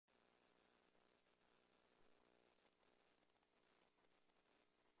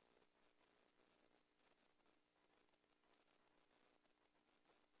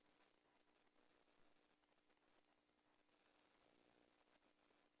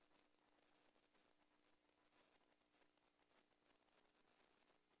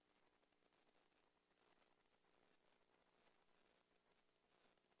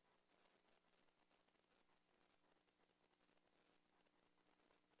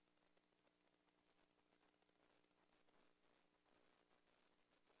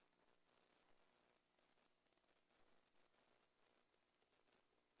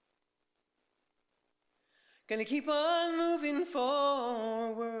Gonna keep on moving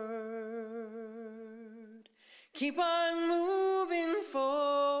forward. Keep on moving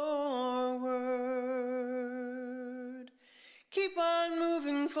forward. Keep on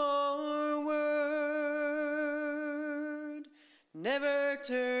moving forward. Never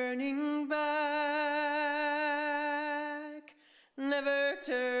turning back. Never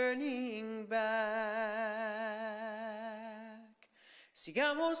turning back.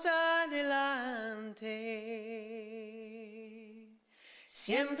 Sigamos adelante.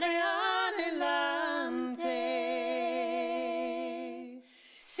 Siempre adelante.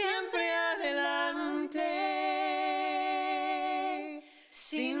 Siempre adelante.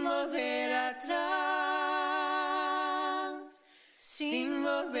 Sin volver atrás. Sin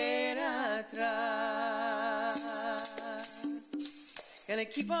volver atrás. Gonna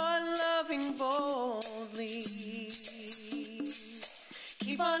keep on loving boldly.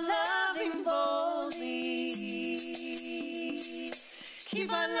 Keep on loving boldly.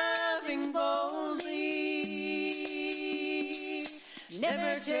 Keep on loving boldly.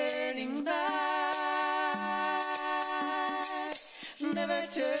 Never turning back. Never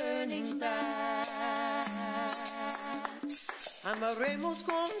turning back. Amaremos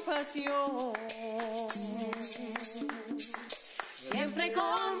con pasión. Siempre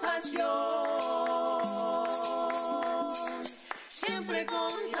con pasión. Siempre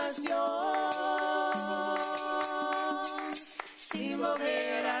con pasión, sin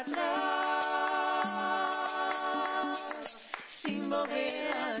volver atrás, sin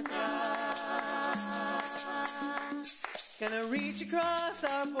volver atrás. Gonna reach across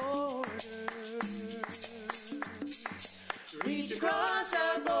our borders, reach across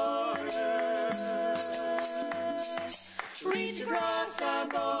our borders, reach across our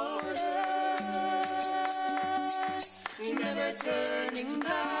borders. Never turning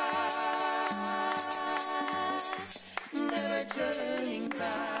back, never turning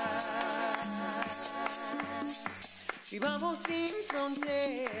back. Vivamos sin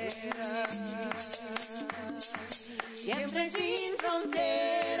fronteras, siempre sin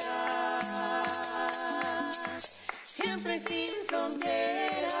fronteras, siempre sin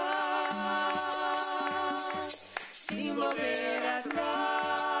fronteras, sin volver atrás,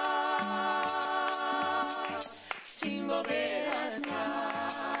 sin volver atrás.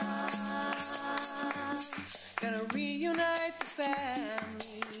 Gonna reunite the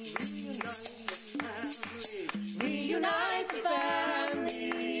family, reunite the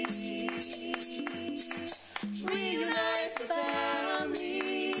family, reunite the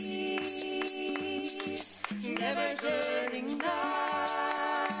family. Never turning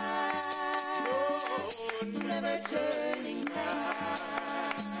back, never turning back.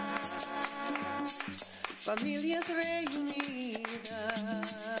 Familias reunidas,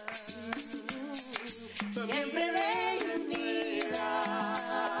 siempre reunidas,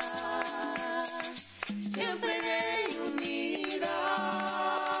 siempre reunidas,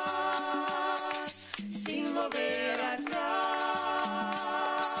 sin volver atrás,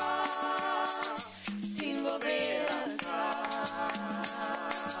 sin volver atrás.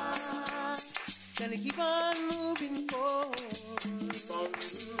 Gonna keep on moving forward,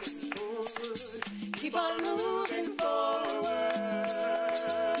 keep on moving forward.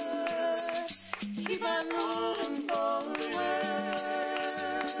 Keep on moving forward.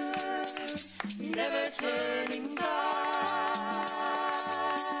 Never turning back.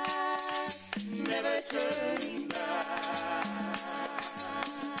 Never turning back.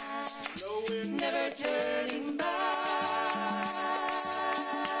 Never turning back.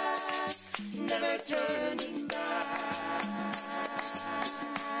 Never turning back.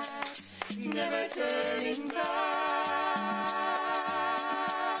 Never turning back,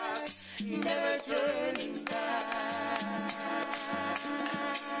 never turning back.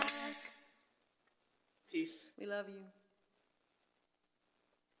 Peace. We love you.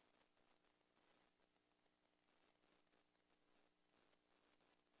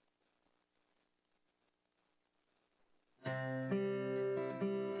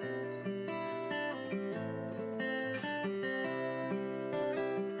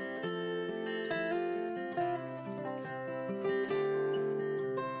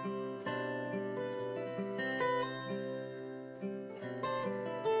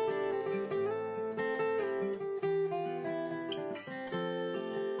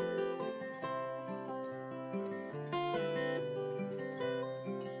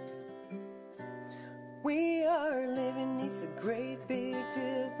 We are living neath the great big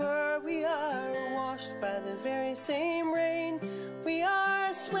dipper. We are washed by the very same rain. We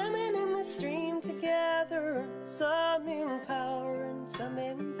are swimming in the stream together, some in power and some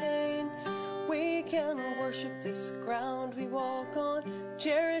in pain. We can worship this ground we walk on,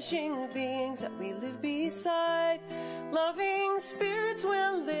 cherishing the beings that we live beside. Loving spirits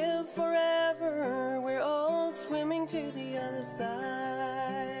will live forever. We're all swimming to the other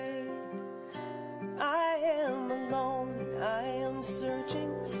side. I am alone and I am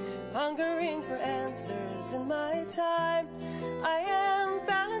searching, hungering for answers in my time. I am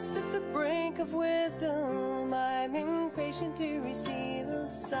balanced at the brink of wisdom. I'm impatient to receive a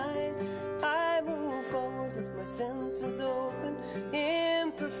sign. I move forward with my senses open.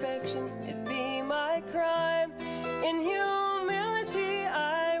 Imperfection, it be my crime. In humility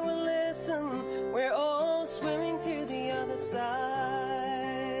I will listen. We're all swimming to the other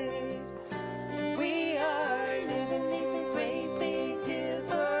side. We are living beneath the great big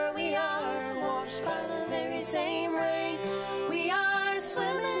dipper. We are washed by the very same rain. We are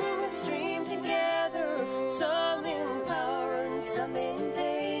swimming in the stream together, some in power and some in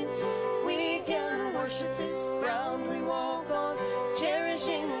pain. We can worship this ground we walk on,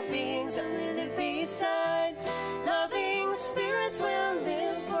 cherishing the beings that we live beside. Loving spirits will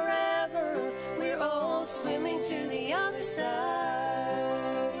live forever. We're all swimming to the other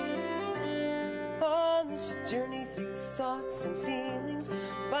side. On this journey through thoughts and feelings,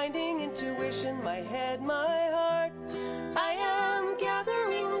 finding intuition, my head, my heart, I am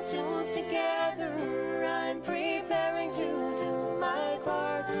gathering the tools together. I'm preparing to do my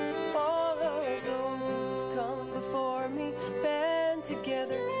part. All of those who've come before me, band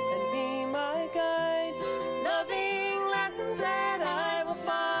together and be my guide. Loving lessons that I will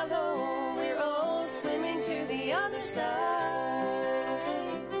follow. We're all swimming to the other side.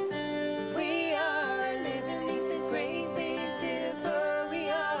 We are living beneath the great big dipper. We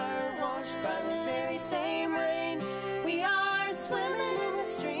are washed by the very same rain. We are swimming in the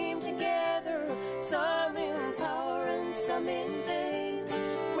stream together, some in power and some in pain.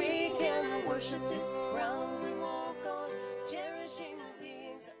 We can worship this ground we walk on, cherishing the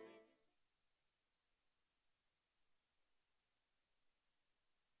beings that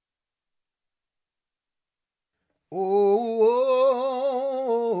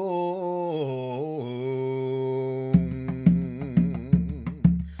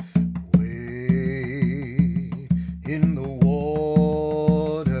wade in the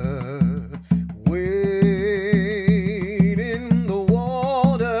water, wade in the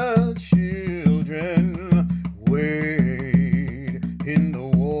water, children, wade in the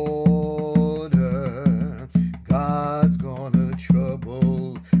water. God's gonna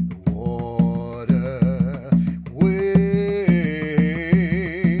trouble the water. Wade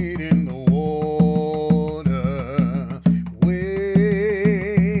in the water,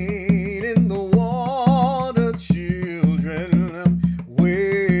 wade in the water, children,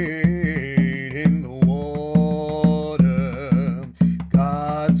 wade in the water.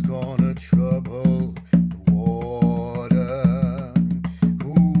 God's gonna trouble the water.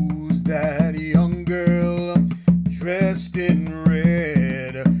 Who's that young girl dressed in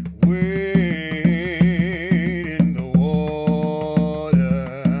red? Wade in the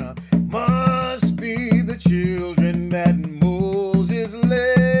water. Must be the children that Moses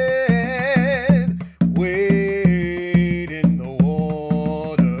led. Wade in the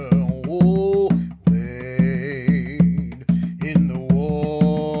water. Oh, wade in the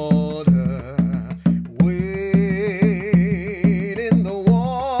water. Wade in the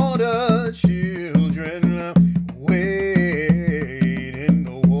water, children. Wade in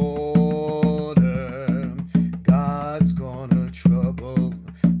the water. God's gonna trouble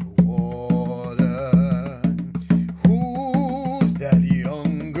the water. Who's that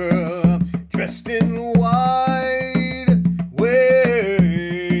young girl dressed in white?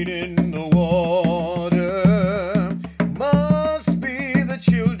 Wade in the water. Must be the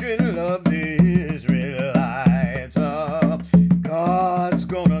children of the Israelites. God's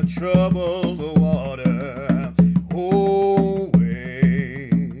gonna trouble the water. Oh,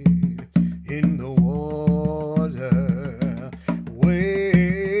 wade in the water.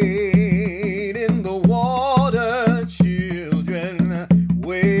 Wade in the water, children.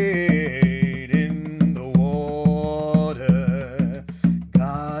 Wade in the water.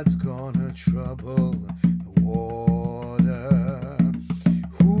 God's gonna trouble the water.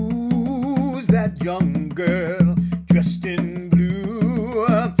 Who's that young girl dressed in blue?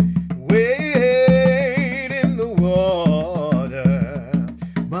 Wade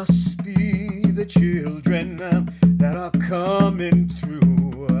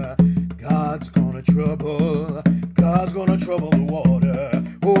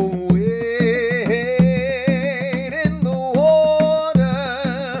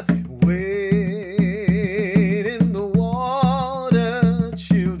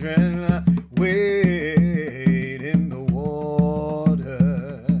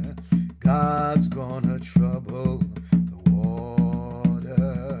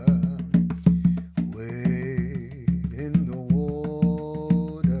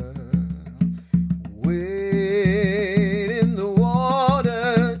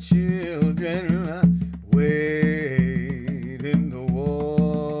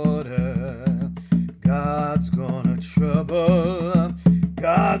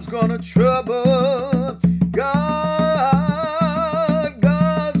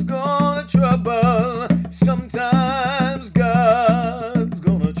trouble. Sometimes God's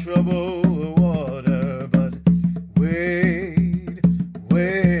gonna trouble the water, but wait,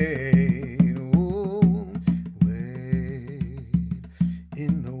 wait, oh, wait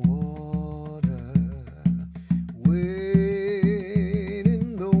in the water. Wait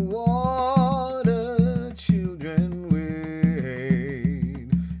in the water, children, wait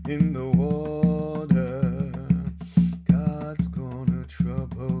in the water. God's gonna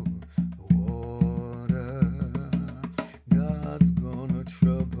trouble the water. God's gonna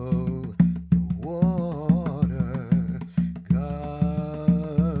trouble the water.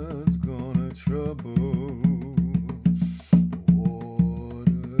 God's gonna trouble the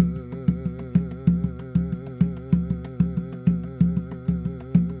water.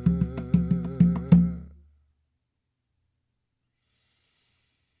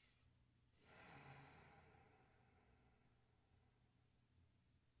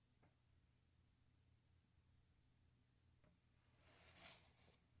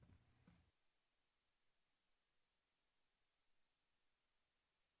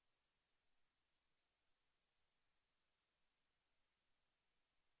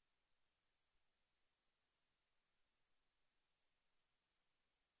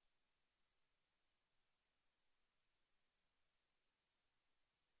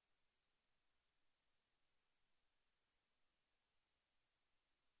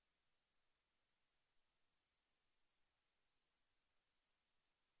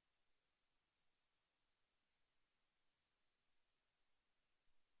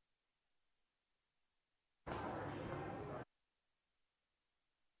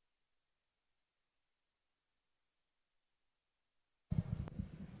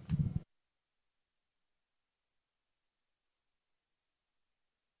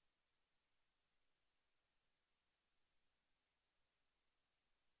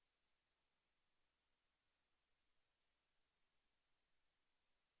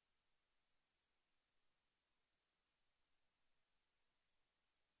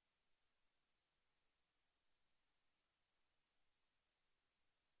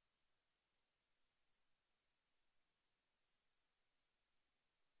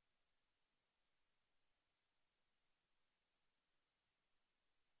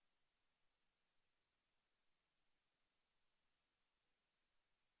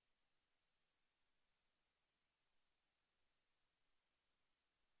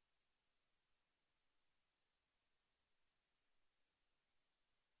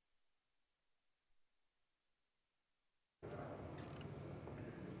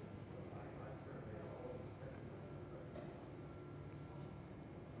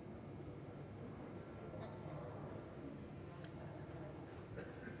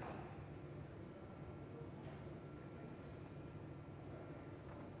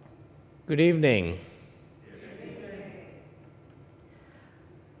 Good evening.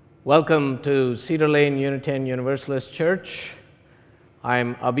 Welcome to Cedar Lane Unitarian Universalist Church.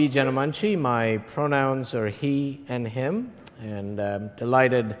 I'm Abhi Janamanchi. My pronouns are he and him, and I'm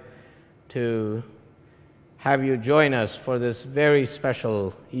delighted to have you join us for this very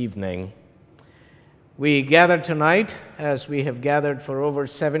special evening. We gather tonight, as we have gathered for over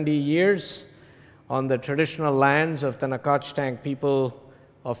 70 years, on the traditional lands of the Nacotchtank people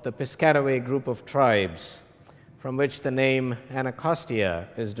of the Piscataway group of tribes, from which the name Anacostia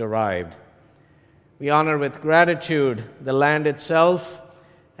is derived. We honor with gratitude the land itself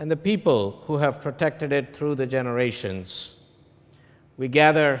and the people who have protected it through the generations. We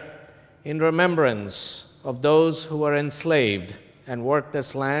gather in remembrance of those who were enslaved and worked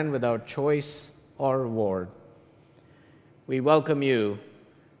this land without choice or reward. We welcome you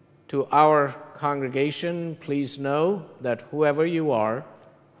to our congregation. Please know that whoever you are,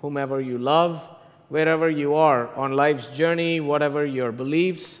 whomever you love, wherever you are on life's journey, whatever your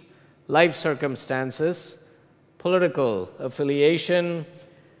beliefs, life circumstances, political affiliation,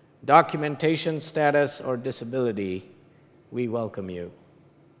 documentation status, or disability, we welcome you.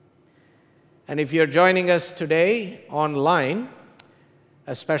 And if you're joining us today online,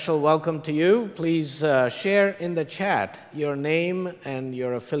 a special welcome to you. Please share in the chat your name and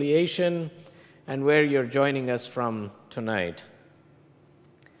your affiliation and where you're joining us from tonight.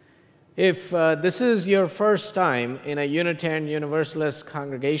 If this is your first time in a Unitarian Universalist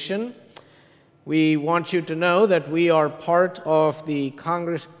congregation, we want you to know that we are part of the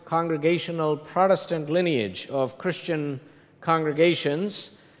congregational Protestant lineage of Christian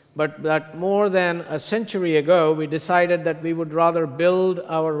congregations, but that more than a century ago, we decided that we would rather build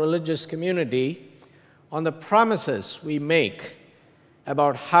our religious community on the promises we make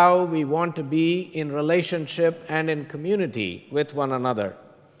about how we want to be in relationship and in community with one another.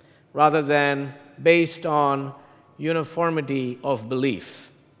 rather than based on uniformity of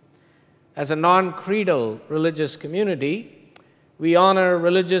belief. As a non-creedal religious community, we honor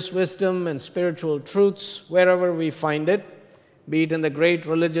religious wisdom and spiritual truths wherever we find it, be it in the great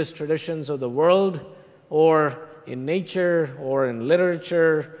religious traditions of the world, or in nature, or in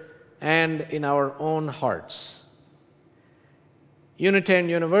literature, and in our own hearts. Unitarian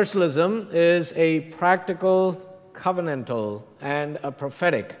Universalism is a practical, covenantal, and a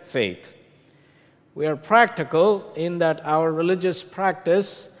prophetic faith. We are practical in that our religious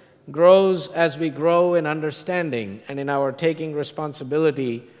practice grows as we grow in understanding and in our taking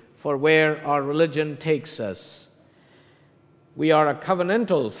responsibility for where our religion takes us. We are a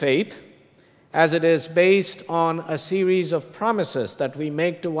covenantal faith, as it is based on a series of promises that we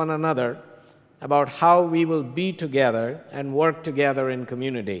make to one another about how we will be together and work together in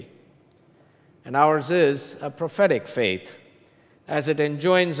community. And ours is a prophetic faith, as it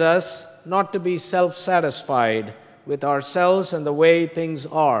enjoins us not to be self-satisfied with ourselves and the way things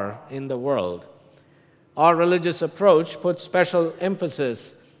are in the world. Our religious approach puts special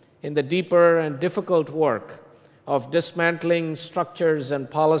emphasis in the deeper and difficult work of dismantling structures and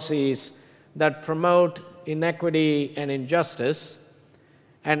policies that promote inequity and injustice,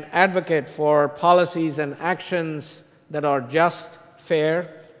 and advocate for policies and actions that are just,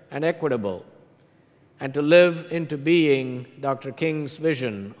 fair, and equitable, and to live into being Dr. King's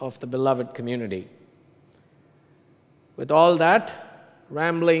vision of the beloved community. With all that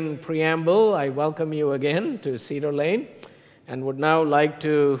rambling preamble, I welcome you again to Cedar Lane, and would now like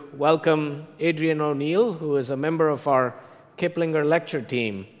to welcome Adrian O'Neill, who is a member of our Kiplinger lecture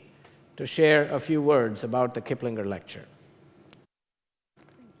team, to share a few words about the Kiplinger lecture.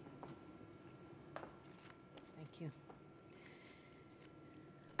 Thank you.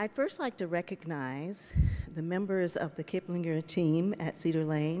 I'd first like to recognize the members of the Kiplinger team at Cedar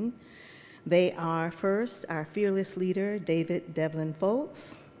Lane. They are first our fearless leader, David Devlin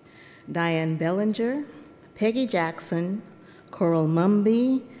Foltz, Diane Bellinger, Peggy Jackson, Coral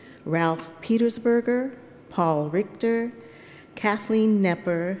Mumby, Ralph Petersberger, Paul Richter, Kathleen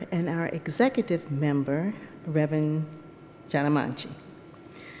Nepper, and our executive member, Reverend Janamanchi.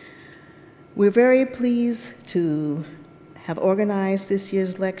 We're very pleased to have organized this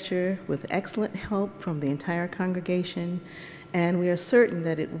year's lecture with excellent help from the entire congregation, and we are certain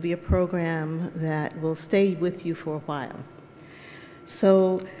that it will be a program that will stay with you for a while.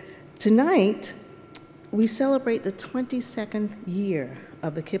 So tonight, we celebrate the 22nd year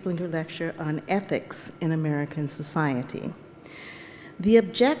of the Kiplinger Lecture on Ethics in American Society. The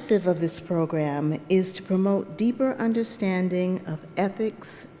objective of this program is to promote deeper understanding of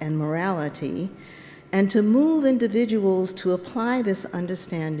ethics and morality, and to move individuals to apply this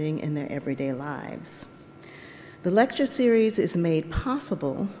understanding in their everyday lives. The lecture series is made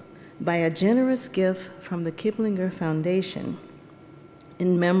possible by a generous gift from the Kiplinger Foundation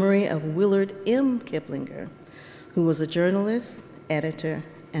in memory of Willard M. Kiplinger, who was a journalist, editor,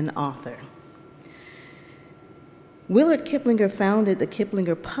 and author. Willard Kiplinger founded the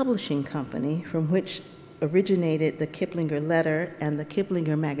Kiplinger Publishing Company, from which originated the Kiplinger Letter and the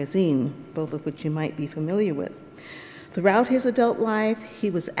Kiplinger Magazine, both of which you might be familiar with. Throughout his adult life, he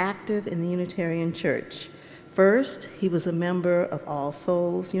was active in the Unitarian Church. First, he was a member of All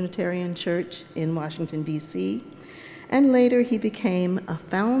Souls Unitarian Church in Washington, D.C., and later he became a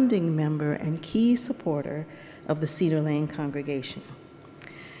founding member and key supporter of the Cedar Lane congregation.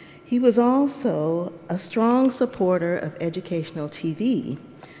 He was also a strong supporter of educational TV,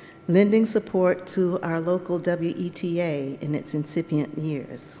 lending support to our local WETA in its incipient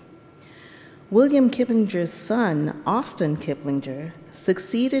years. William Kiplinger's son, Austin Kiplinger,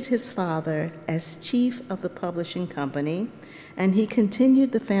 succeeded his father as chief of the publishing company, and he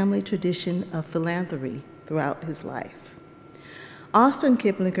continued the family tradition of philanthropy throughout his life. Austin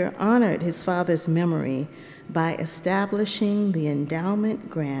Kiplinger honored his father's memory by establishing the endowment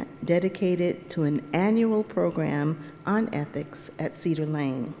grant dedicated to an annual program on ethics at Cedar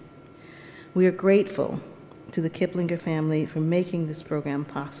Lane. We are grateful to the Kiplinger family for making this program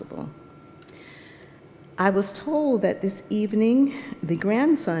possible. I was told that this evening, the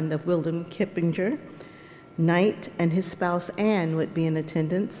grandson of William Kiplinger, Knight, and his spouse Anne would be in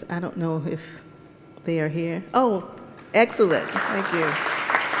attendance. I don't know if they are here. Oh, excellent, thank you.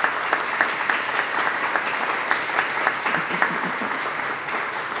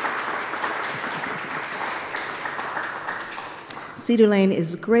 Cedar Lane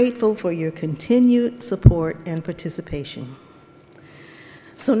is grateful for your continued support and participation.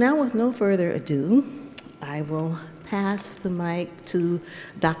 So now, with no further ado, I will pass the mic to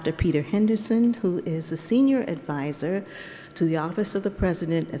Dr. Peter Henderson, who is the Senior Advisor to the Office of the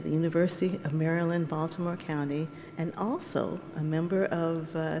President at the University of Maryland, Baltimore County, and also a member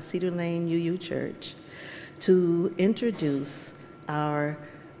of Cedar Lane UU Church, to introduce our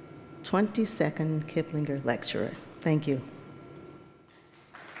 22nd Kiplinger lecturer. Thank you.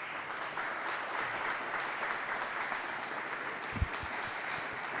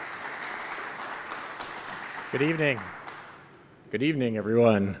 Good evening. Good evening,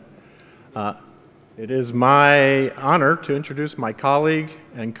 everyone. It is my honor to introduce my colleague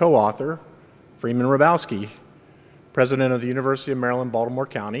and co-author, Freeman Hrabowski, President of the University of Maryland, Baltimore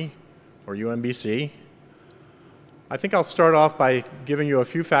County, or UMBC. I think I'll start off by giving you a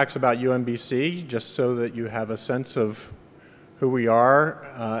few facts about UMBC, just so that you have a sense of who we are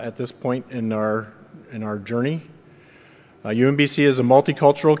at this point in our journey. UMBC is a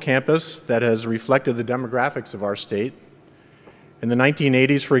multicultural campus that has reflected the demographics of our state. In the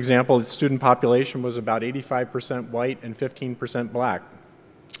 1980s, for example, its student population was about 85% white and 15% black.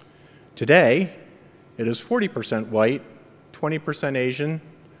 Today, it is 40% white, 20% Asian,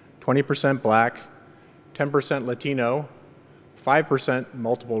 20% black, 10% Latino, 5%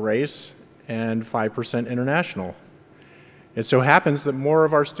 multiple race, and 5% international. It so happens that more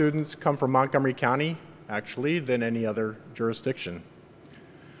of our students come from Montgomery County, actually, than any other jurisdiction.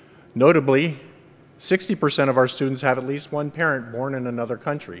 Notably, 60% of our students have at least one parent born in another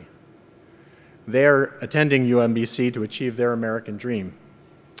country. They are attending UMBC to achieve their American dream.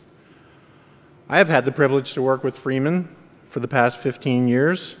 I have had the privilege to work with Freeman for the past 15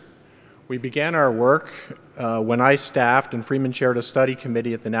 years. We began our work when I staffed and Freeman chaired a study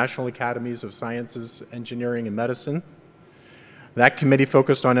committee at the National Academies of Sciences, Engineering, and Medicine. That committee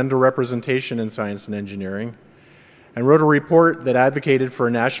focused on underrepresentation in science and engineering and wrote a report that advocated for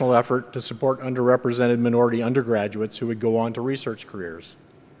a national effort to support underrepresented minority undergraduates who would go on to research careers.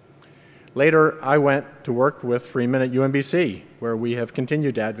 Later, I went to work with Freeman at UMBC, where we have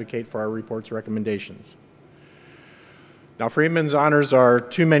continued to advocate for our report's recommendations. Now, Freeman's honors are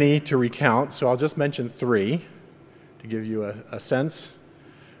too many to recount, so I'll just mention three to give you a sense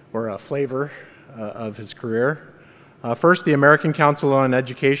or a flavor of his career. First, the American Council on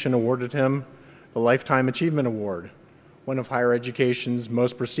Education awarded him the Lifetime Achievement Award, one of higher education's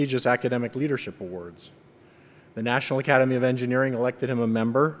most prestigious academic leadership awards. The National Academy of Engineering elected him a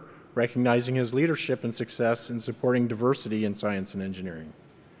member, recognizing his leadership and success in supporting diversity in science and engineering.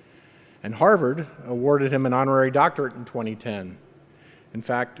 And Harvard awarded him an honorary doctorate in 2010. In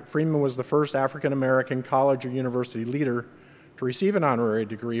fact, Freeman was the first African-American college or university leader to receive an honorary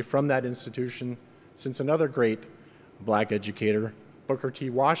degree from that institution since another great black educator, Booker T.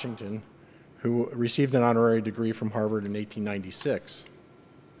 Washington, who received an honorary degree from Harvard in 1896.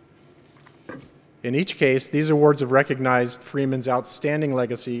 In each case, these awards have recognized Freeman's outstanding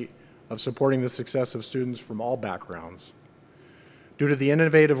legacy of supporting the success of students from all backgrounds. Due to the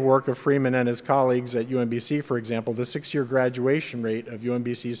innovative work of Freeman and his colleagues at UMBC, for example, the 6-year graduation rate of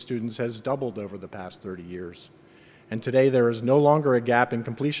UMBC students has doubled over the past 30 years. And today there is no longer a gap in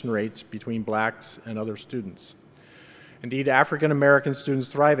completion rates between blacks and other students. Indeed, African American students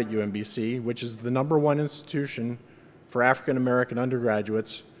thrive at UMBC, which is the #1 institution for African American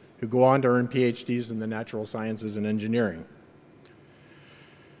undergraduates who go on to earn PhDs in the natural sciences and engineering.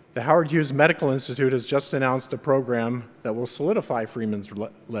 The Howard Hughes Medical Institute has just announced a program that will solidify Freeman's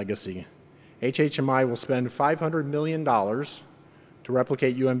legacy. HHMI will spend $500 million to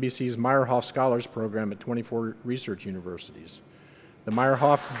replicate UMBC's Meyerhoff Scholars Program at 24 research universities. The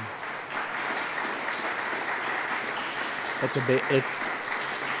Meyerhoff... It's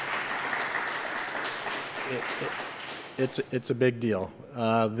a big deal.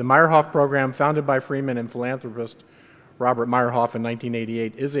 The Meyerhoff program, founded by Freeman and philanthropist Robert Meyerhoff in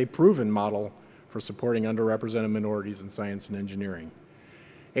 1988, is a proven model for supporting underrepresented minorities in science and engineering.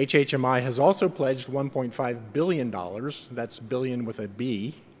 HHMI has also pledged $1.5 billion, that's billion with a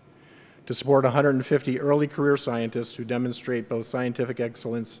B, to support 150 early career scientists who demonstrate both scientific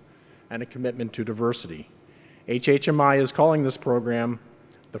excellence and a commitment to diversity. HHMI is calling this program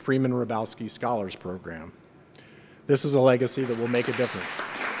the Freeman Hrabowski Scholars Program. This is a legacy that will make a difference.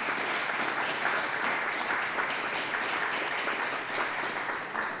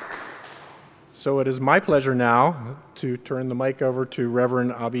 So it is my pleasure now to turn the mic over to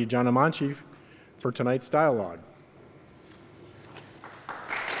Reverend Abi Janamanchi for tonight's dialogue.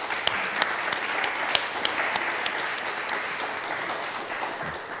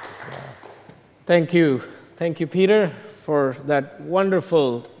 Thank you. Thank you, Peter, for that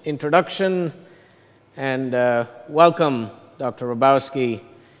wonderful introduction, and welcome, Dr. Hrabowski.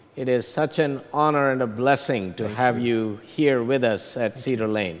 It is such an honor and a blessing to have you here with us at Cedar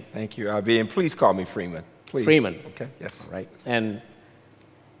Lane. Thank you, Abi, and please call me Freeman. Please. Freeman. Okay, yes. Right. And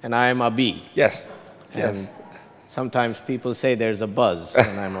I am Abi. Yes, And yes. sometimes people say there's a buzz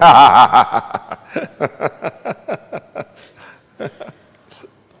when I'm around.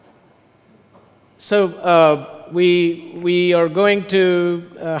 So we are going to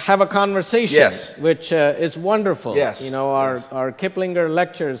have a conversation, Yes. which is wonderful. Yes. You know, our Kiplinger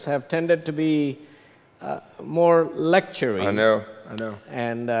lectures have tended to be more lecturing. I know.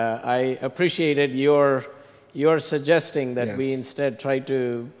 And I appreciated your suggesting that we Yes. instead try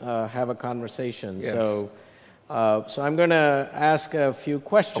to have a conversation. Yes. So I'm going to ask a few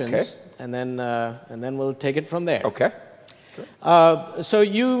questions, Okay. and then we'll take it from there. Okay. So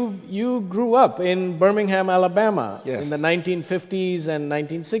you grew up in Birmingham, Alabama, Yes. in the 1950s and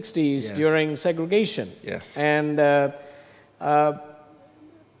 1960s Yes. during segregation. Yes. And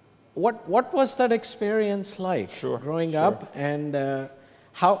what was that experience like growing up, and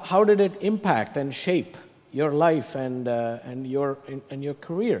how did it impact and shape your life and your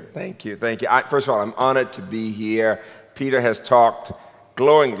career? Thank you. First of all, I'm honored to be here. Peter has talked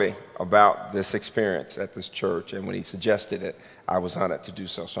glowingly about this experience at this church, and when he suggested it, I was honored to do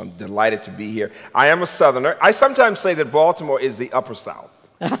so. So I'm delighted to be here. I am a Southerner. I sometimes say that Baltimore is the upper South.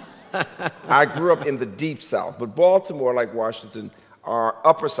 I grew up in the deep South, but Baltimore, like Washington, are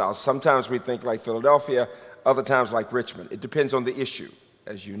upper South. Sometimes we think like Philadelphia, other times like Richmond. It depends on the issue,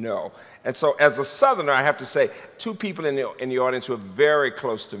 as you know. And so as a Southerner, I have to say, two people in the audience who are very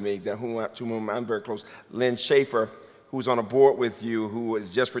close to me, to whom I'm very close, Lynn Schaefer, who's on a board with you, who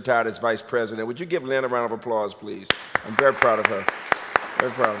is just retired as vice president. Would you give Lynn a round of applause, please? I'm very proud of her.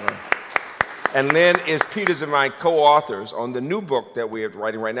 Very proud of her. And Lynn is Peter's and my co-authors on the new book that we're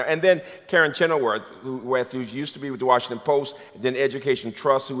writing right now. And then Karen Chenoweth, who used to be with the Washington Post, and then Education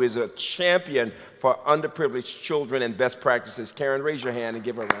Trust, who is a champion for underprivileged children and best practices. Karen, raise your hand and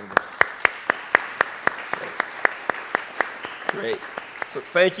give her a round of applause. Great. So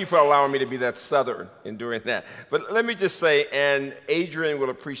thank you for allowing me to be that Southern in doing that. But let me just say, and Adrian will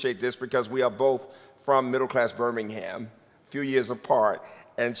appreciate this because we are both from middle-class Birmingham, a few years apart,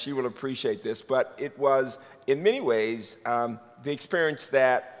 and she will appreciate this, but it was, in many ways, the experience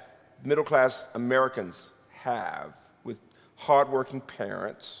that middle-class Americans have with hardworking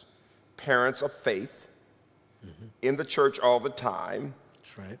parents, parents of faith, in the church all the time,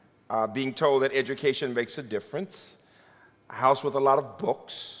 That's right. being told that education makes a difference, a house with a lot of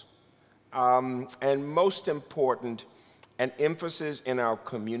books, and most important, an emphasis in our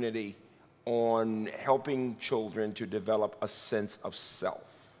community on helping children to develop a sense of self.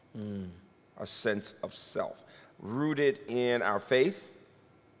 A sense of self, rooted in our faith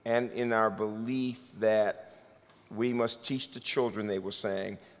and in our belief that we must teach the children, they were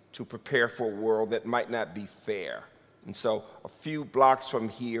saying, to prepare for a world that might not be fair. And so a few blocks from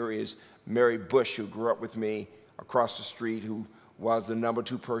here is Mary Bush, who grew up with me across the street, who was the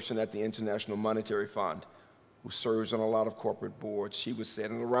 #2 person at the International Monetary Fund, who serves on a lot of corporate boards. She was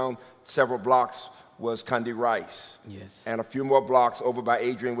sitting around several blocks was Condi Rice. Yes. And a few more blocks over by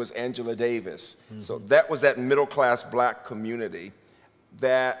Adrian was Angela Davis. So that was that middle-class black community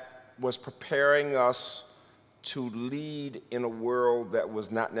that was preparing us to lead in a world that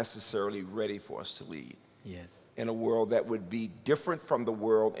was not necessarily ready for us to lead. Yes. In a world that would be different from the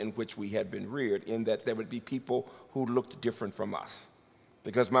world in which we had been reared, in that there would be people who looked different from us.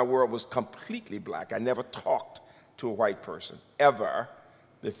 Because my world was completely black. I never talked to a white person, ever,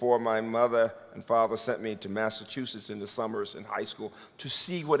 before my mother and father sent me to Massachusetts in the summers in high school to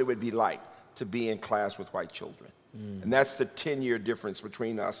see what it would be like to be in class with white children. And that's the 10-year difference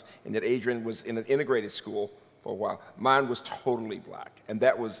between us, and that Adrian was in an integrated school for a while. Mine was totally black, and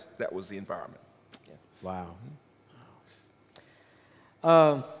that was the environment. Yeah.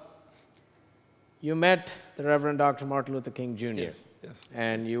 Wow. You met the Reverend Dr. Martin Luther King Jr. Yes.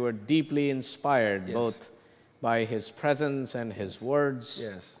 And you were deeply inspired both by his presence and his words.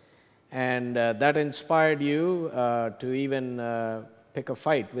 Yes. And that inspired you to even pick a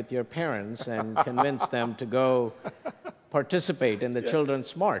fight with your parents and convince them to go participate in the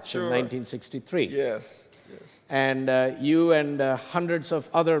Children's March in 1963. Yes. And you and hundreds of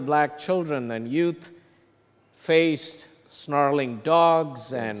other black children and youth faced snarling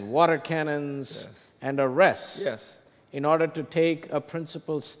dogs and water cannons and arrests in order to take a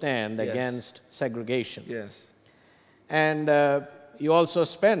principled stand against segregation. Yes. And you also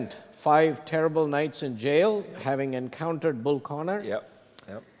spent 5 terrible nights in jail, having encountered Bull Connor. Yep.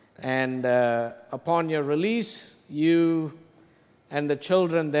 And upon your release, you and the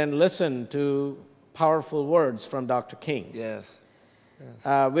children then listened to powerful words from Dr. King. Yes.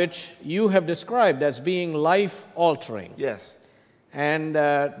 Which you have described as being life-altering. Yes. And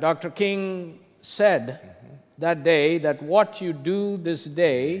Dr. King said that day that what you do this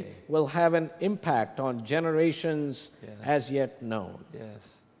day will have an impact on generations as yet known.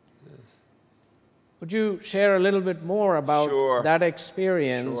 Yes. Would you share a little bit more about Sure. that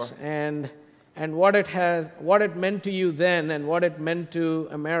experience Sure. and what it meant to you then and what it meant to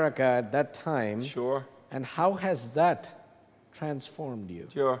America at that time? Sure. And how has that transformed you?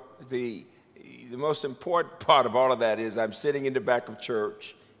 Sure. The most important part of all of that is I'm sitting in the back of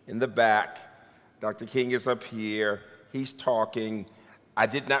church, in the back. Dr. King is up here. He's talking. I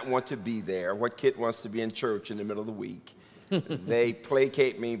did not want to be there. What kid wants to be in church in the middle of the week? They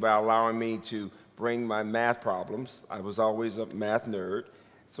placate me by allowing me to bring my math problems. I was always a math nerd.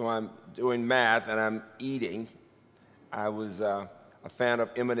 So I'm doing math and I'm eating. I was a fan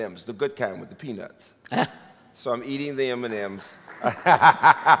of M&Ms, the good kind with the peanuts. So I'm eating the M&Ms.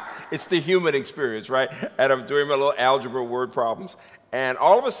 It's the human experience, right? And I'm doing my little algebra word problems. And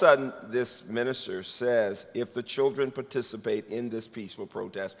all of a sudden, this minister says, if the children participate in this peaceful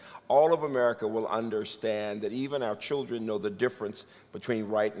protest, all of America will understand that even our children know the difference between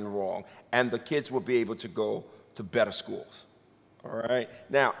right and wrong. And the kids will be able to go to better schools. All right?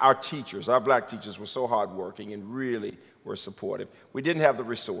 Now, our teachers, our black teachers, were so hardworking and really were supportive. We didn't have the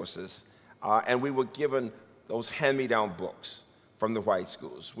resources. And we were given those hand-me-down books from the white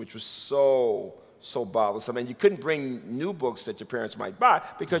schools, which was so bothersome. And you couldn't bring new books that your parents might buy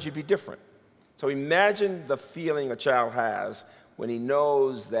because you'd be different. So imagine the feeling a child has when he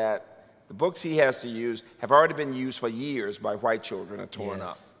knows that the books he has to use have already been used for years by white children and torn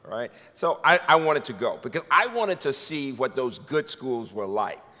up, right? So I wanted to go because I wanted to see what those good schools were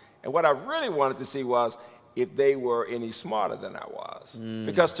like. And what I really wanted to see was if they were any smarter than I was.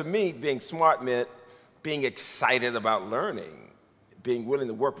 Because to me, being smart meant being excited about learning, being willing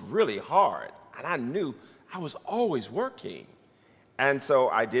to work really hard. And I knew I was always working. And so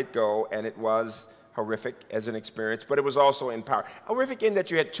I did go, and it was horrific as an experience, but it was also empowering. Horrific in that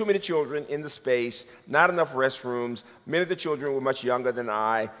you had too many children in the space, not enough restrooms. Many of the children were much younger than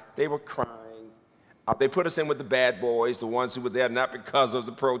I. They were crying. They put us in with the bad boys, the ones who were there not because of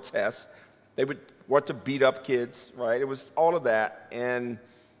the protests. They would want to beat up kids, right? It was all of that. And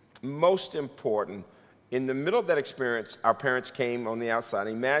most important, in the middle of that experience, our parents came on the outside.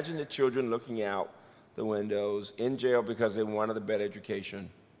 Imagine the children looking out the windows in jail because they wanted a better education.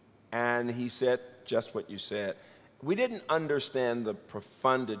 And he said just what you said. We didn't understand the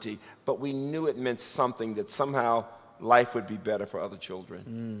profundity, but we knew it meant something, that somehow life would be better for other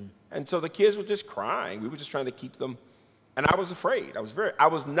children. And so the kids were just crying. We were just trying to keep them. And I was afraid. I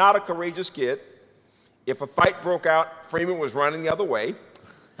was not a courageous kid. If a fight broke out, Freeman was running the other way.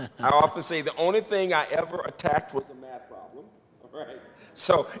 I often say the only thing I ever attacked was a math problem, right?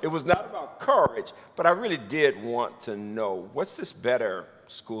 So it was not about courage, but I really did want to know, what's this better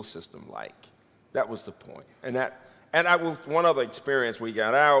school system like? That was the point. One other experience, we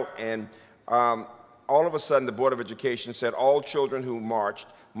got out, and all of a sudden the Board of Education said all children who marched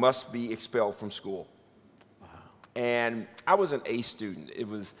must be expelled from school. Wow. And I was an A student.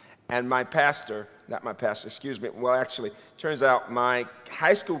 And my pastor, not my pastor, excuse me, well, actually, turns out my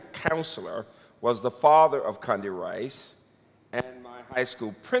high school counselor was the father of Condi Rice, and my high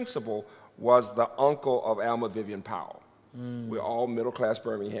school principal was the uncle of Alma Vivian Powell. We're all middle-class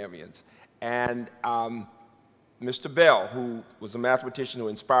Birminghamians. And Mr. Bell, who was a mathematician who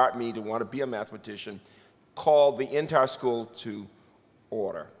inspired me to want to be a mathematician, called the entire school to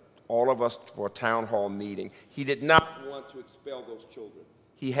order, all of us for a town hall meeting. He did not want to expel those children.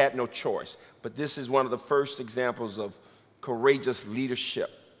 He had no choice. But this is one of the first examples of courageous leadership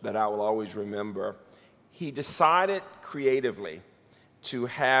that I will always remember. He decided creatively to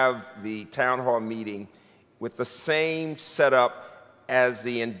have the town hall meeting with the same setup as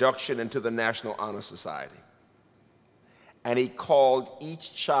the induction into the National Honor Society. And he called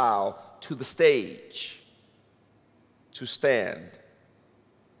each child to the stage to stand,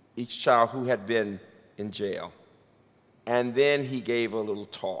 each child who had been in jail. And then he gave a little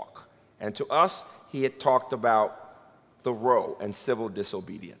talk. And to us, he had talked about the row and civil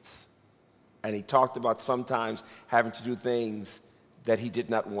disobedience. And he talked about sometimes having to do things that he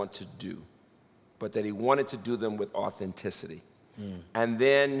did not want to do, but that he wanted to do them with authenticity. And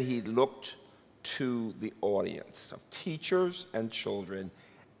then he looked to the audience of teachers and children,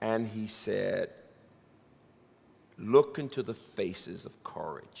 and he said, look into the faces of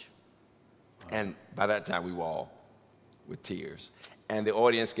courage. And by that time, we were all with tears. And the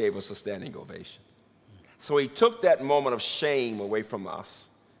audience gave us a standing ovation. So he took that moment of shame away from us,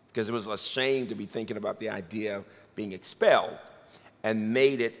 because it was a shame to be thinking about the idea of being expelled, and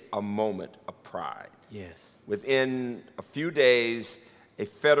made it a moment of pride. Yes. Within a few days, a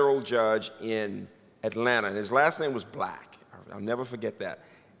federal judge in Atlanta, and his last name was Black, I'll never forget that,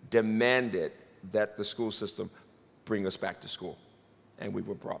 demanded that the school system bring us back to school. And we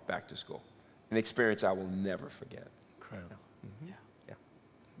were brought back to school. An experience I will never forget. Incredible. Mm-hmm. Yeah.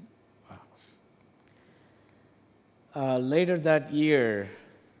 Wow. Later that year,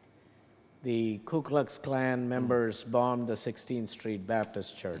 the Ku Klux Klan members bombed the 16th Street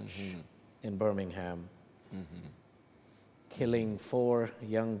Baptist Church in Birmingham, killing 4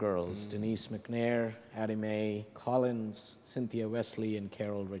 young girls, Denise McNair, Addie Mae Collins, Cynthia Wesley, and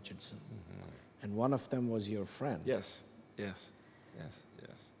Carol Richardson. And one of them was your friend. Yes, yes, yes,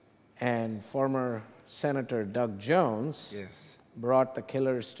 yes. And former Senator Doug Jones brought the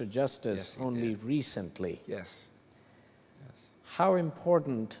killers to justice only recently. Yes, yes. How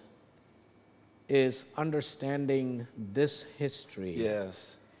important is understanding this history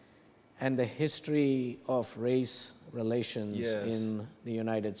and the history of race relations in the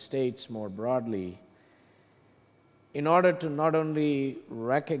United States more broadly in order to not only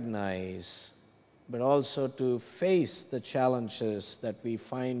recognize but also to face the challenges that we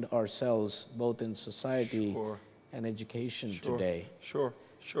find ourselves both in society and education today? Sure.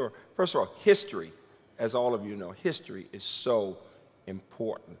 First of all, history, as all of you know, history is so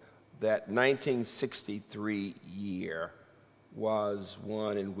important. That 1963 year was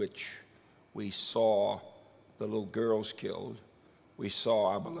one in which we saw the little girls killed. We saw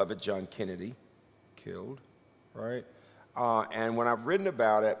our beloved John Kennedy killed, right? And when I've written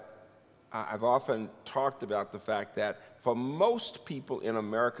about it, I've often talked about the fact that for most people in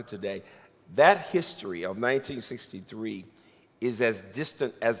America today, that history of 1963 is as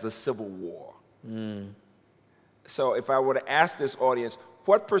distant as the Civil War. So if I were to ask this audience,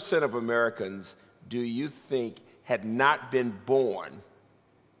 what % of Americans do you think had not been born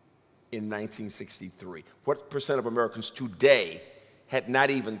in 1963? What % of Americans today had not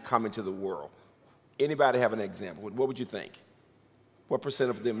even come into the world? Anybody have an example? What would you think? What %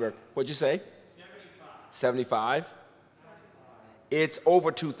 of the Americans? What'd you say? 75. 75? It's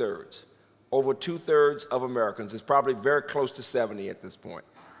over 2/3. Over 2/3 of Americans. It's probably very close to 70 at this point.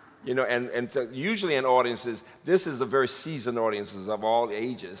 You know, and usually in audiences, this is a very seasoned audiences of all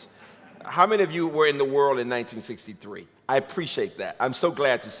ages. How many of you were in the world in 1963? I appreciate that. I'm so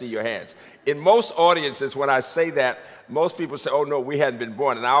glad to see your hands. In most audiences, when I say that, most people say, oh no, we hadn't been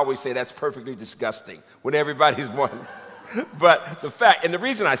born. And I always say that's perfectly disgusting when everybody's born. But the fact, and the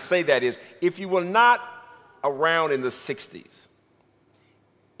reason I say that is, if you were not around in the 60s,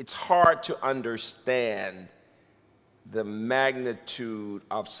 it's hard to understand the magnitude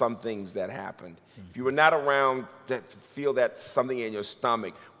of some things that happened. If you were not around to feel that something in your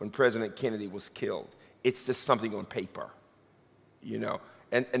stomach when President Kennedy was killed, it's just something on paper, you know?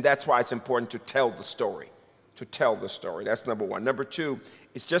 And that's why it's important to tell the story, That's number one. Number two,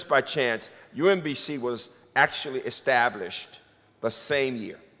 it's just by chance, UMBC was actually established the same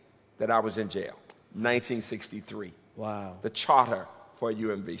year that I was in jail, 1963. Wow. The charter for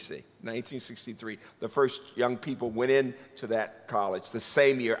UMBC, 1963. The first young people went into that college the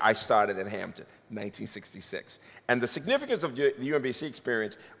same year I started at Hampton, 1966. And the significance of the UMBC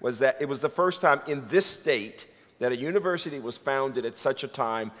experience was that it was the first time in this state that a university was founded at such a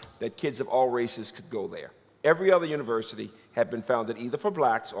time that kids of all races could go there. Every other university had been founded either for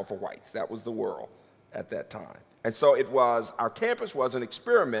blacks or for whites. That was the world at that time. And so it was, our campus was an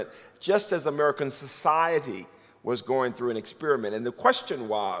experiment, just as American society was going through an experiment. And the question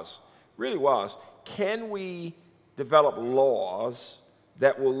was, really was, can we develop laws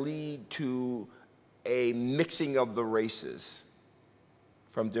that will lead to a mixing of the races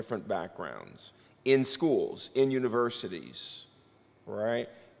from different backgrounds in schools, in universities, right?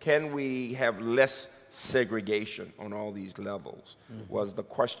 Can we have less segregation on all these levels was the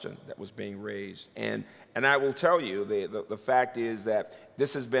question that was being raised. And I will tell you, the fact is that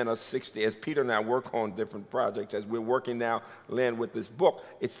this has been a 60, as Peter and I work on different projects, as we're working now, Lynn, with this book,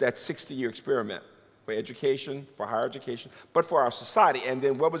 it's that 60-year experiment for education, for higher education, but for our society. And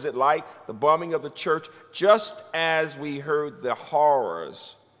then what was it like? The bombing of the church, just as we heard the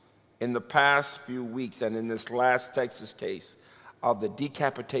horrors in the past few weeks and in this last Texas case of the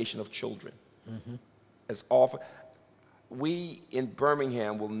decapitation of children. As awful. We in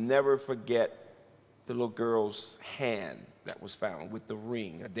Birmingham will never forget the little girl's hand that was found with the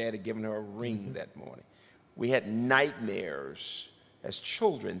ring. Her dad had given her a ring that morning. We had nightmares as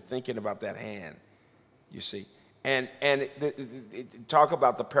children thinking about that hand, you see. And talk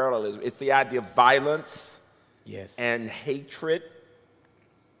about the parallelism. It's the idea of violence and hatred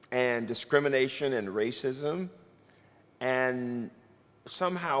and discrimination and racism. And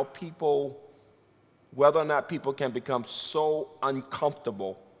somehow people whether or not people can become so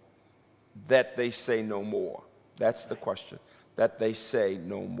uncomfortable that they say no more. That's the question, that they say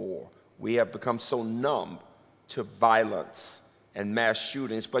no more. We have become so numb to violence and mass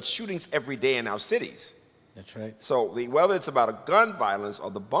shootings, but shootings every day in our cities. That's right. So whether it's about a gun violence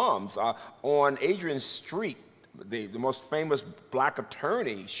or the bombs, on Adrian Street, the most famous black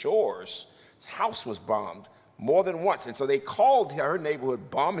attorney, Shore's house was bombed more than once. And so they called her neighborhood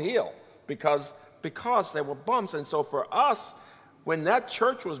Bomb Hill because there were bombs. And so for us, when that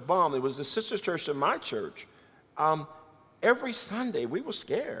church was bombed, it was the sister church to my church, every Sunday we were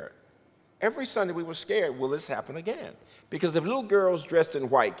scared. Every Sunday we were scared, will this happen again? Because if little girls dressed in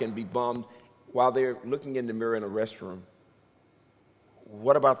white can be bombed while they're looking in the mirror in a restroom,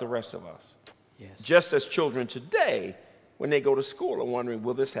 what about the rest of us? Yes. Just as children today, when they go to school, are wondering,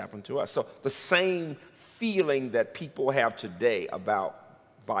 will this happen to us? So the same feeling that people have today about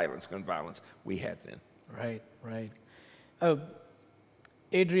violence, gun violence, we had then. Right, right.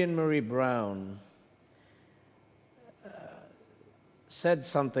 Adrienne Marie Brown said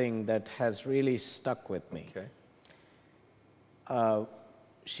something that has really stuck with me. Okay.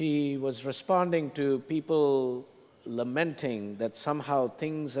 She was responding to people lamenting that somehow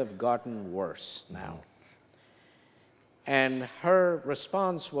things have gotten worse now. And her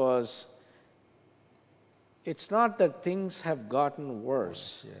response was, it's not that things have gotten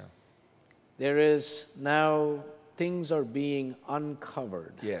worse. Yeah. There is now, things are being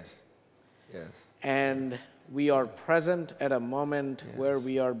uncovered. Yes. Yes. And we are present at a moment where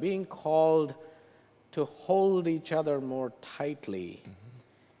we are being called to hold each other more tightly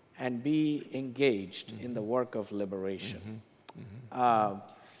and be engaged in the work of liberation.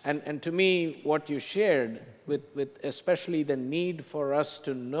 And to me, what you shared with especially the need for us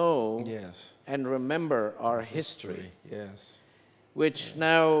to know and remember our history, which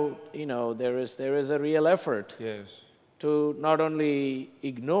now, you know, there is a real effort to not only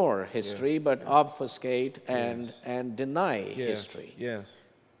ignore history, but obfuscate and deny history.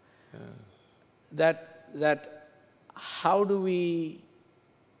 That how do we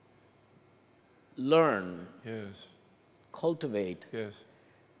learn, cultivate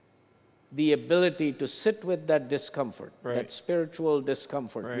the ability to sit with that discomfort, that spiritual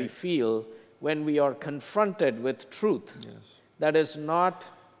discomfort we feel when we are confronted with truth that is not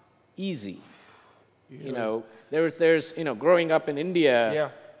easy. You know, there's you know, growing up in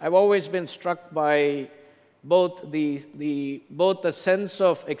India, I've always been struck by both the sense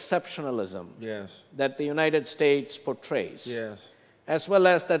of exceptionalism that the United States portrays, as well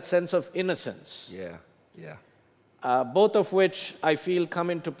as that sense of innocence. Both of which I feel come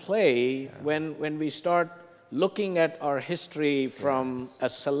into play when we start looking at our history from a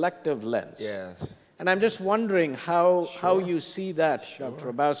selective lens. And I'm just wondering how you see that,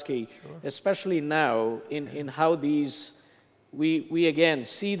 Dr. Hrabowski, especially now in how these, we again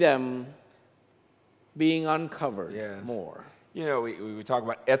see them being uncovered more. You know, we talk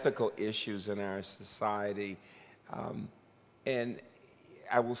about ethical issues in our society, and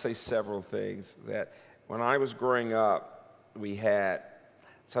I will say several things. That when I was growing up, we had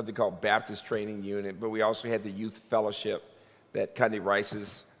something called Baptist Training Unit, but we also had the Youth Fellowship that Connie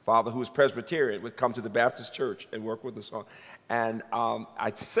Rice's father, who was Presbyterian, would come to the Baptist church and work with us on. And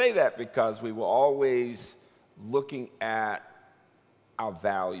I say that because we were always looking at our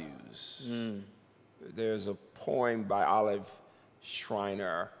values. There's a poem by Olive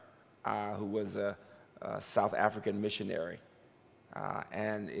Schreiner, who was a South African missionary.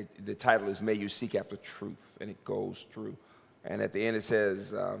 And the title is May You Seek After Truth, and it goes through. And at the end it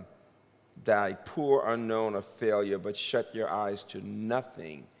says, thy poor unknown of failure, but shut your eyes to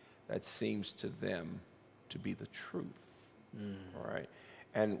nothing that seems to them to be the truth. All right.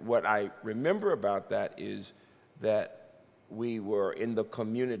 And what I remember about that is that we were in the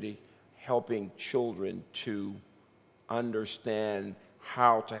community helping children to understand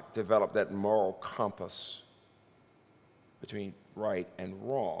how to develop that moral compass between right and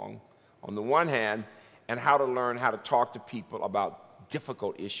wrong on the one hand, and how to learn how to talk to people about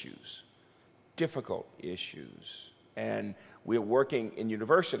difficult issues. And we're working in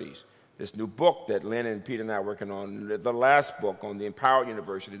universities. This new book that Lynn and Peter and I are working on, the last book on the Empowered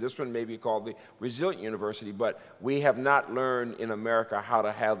University, this one may be called the Resilient University, but we have not learned in America how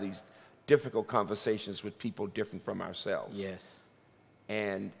to have these difficult conversations with people different from ourselves.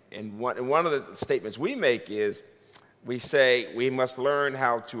 And one of the statements we make is, we say we must learn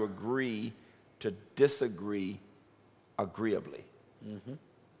how to agree to disagree agreeably,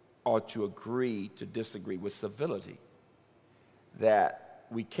 or to agree to disagree with civility. That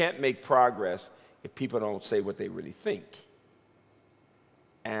we can't make progress if people don't say what they really think.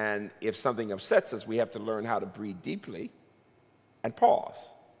 And if something upsets us, we have to learn how to breathe deeply and pause.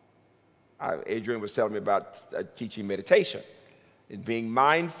 Adrian was telling me about teaching meditation and being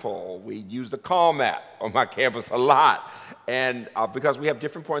mindful. We use the Calm app on my campus a lot, and because we have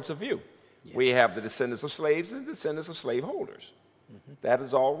different points of view. Yes. We have the descendants of slaves and descendants of slaveholders. Mm-hmm. That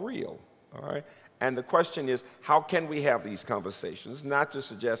is all real, all right? And the question is, how can we have these conversations? Not to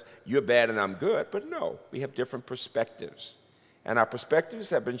suggest you're bad and I'm good, but no, we have different perspectives. And our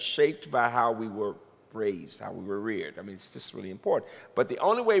perspectives have been shaped by how we were raised, how we were reared. I mean, it's just really important. But the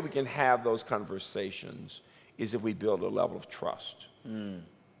only way we can have those conversations is if we build a level of trust.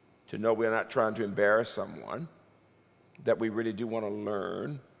 To know we're not trying to embarrass someone, that we really do want to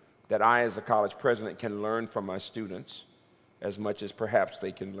learn, that I, as a college president, can learn from my students as much as perhaps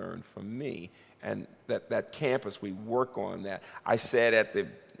they can learn from me. And that campus, we work on that. I said at the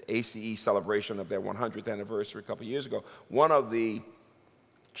ACE celebration of their 100th anniversary a couple of years ago, one of the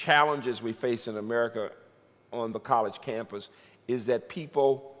challenges we face in America on the college campus is that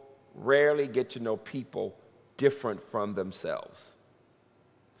people rarely get to know people different from themselves.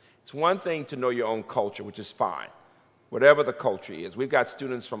 It's one thing to know your own culture, which is fine, whatever the culture is. We've got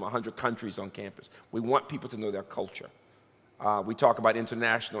students from 100 countries on campus. We want people to know their culture. We talk about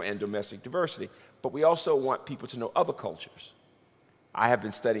international and domestic diversity, but we also want people to know other cultures. I have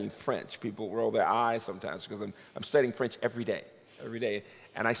been studying French. People roll their eyes sometimes because I'm studying French every day.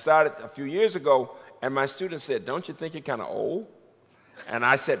 And I started a few years ago, and my students said, "Don't you think you're kind of old?" And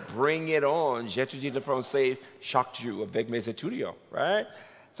I said, "Bring it on. J'étudie le français chaque jour avec mes étudiants," right?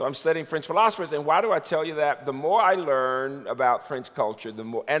 So I'm studying French philosophers, and why do I tell you that? The more I learn about French culture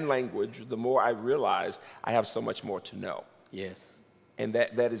and language, the more I realize I have so much more to know. Yes. And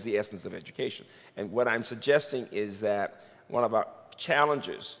that is the essence of education. And what I'm suggesting is that one of our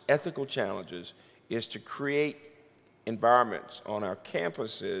challenges, ethical challenges, is to create environments on our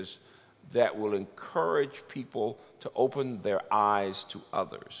campuses that will encourage people to open their eyes to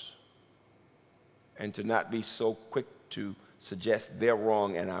others and to not be so quick to suggest they're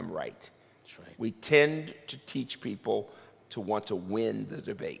wrong and I'm right. That's right. We tend to teach people to want to win the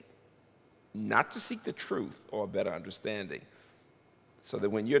debate, not to seek the truth or a better understanding. So that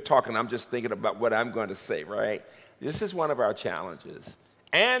when you're talking, I'm just thinking about what I'm going to say, right? This is one of our challenges.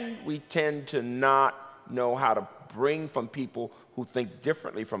 And we tend to not know how to bring from people who think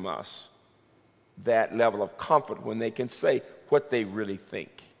differently from us that level of comfort when they can say what they really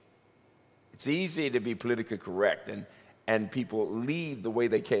think. It's easy to be politically correct, and people leave the way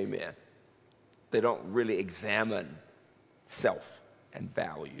they came in. They don't really examine self and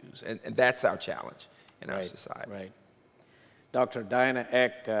values, and that's our challenge in our society. Right. Dr. Diana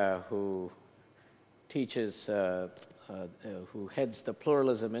Eck, who teaches, who heads the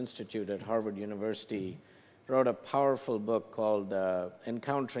Pluralism Institute at Harvard University, wrote a powerful book called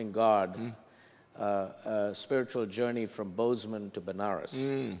Encountering God, a spiritual journey from Bozeman to Benares,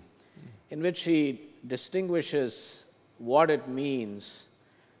 in which she distinguishes what it means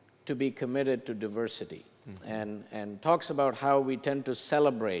to be committed to diversity, and talks about how we tend to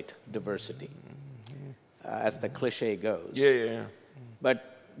celebrate diversity, as the cliche goes.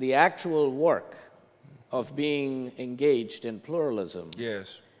 But the actual work of being engaged in pluralism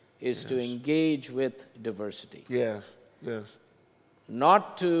is to engage with diversity.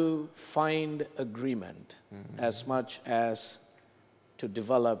 Not to find agreement as much as to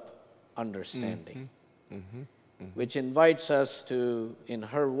develop understanding, which invites us to, in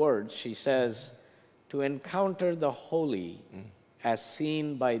her words, she says, to encounter the holy as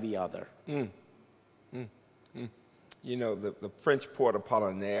seen by the other. You know, the French poet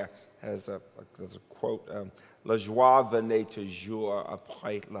Apollinaire has a quote, La joie venait toujours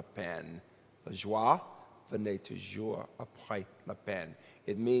après la peine. La joie venait toujours après la peine.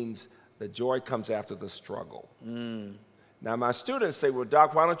 It means the joy comes after the struggle. Now, my students say, well,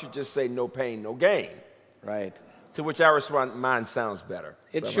 Doc, why don't you just say no pain, no gain? Right. To which I respond, mine sounds better.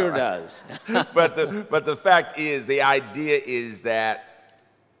 It sure does. but the fact is, the idea is that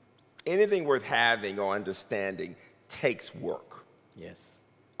anything worth having or understanding takes work. Yes.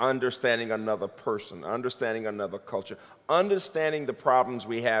 Understanding another person, understanding another culture, understanding the problems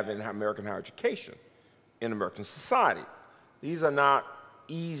we have in American higher education, in American society. These are not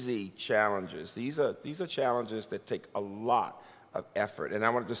easy challenges. These are challenges that take a lot of effort. And I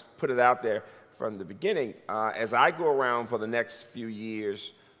want to just put it out there from the beginning. As I go around for the next few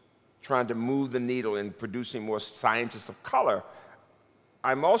years trying to move the needle in producing more scientists of color,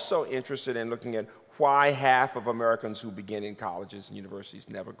 I'm also interested in looking at why half of Americans who begin in colleges and universities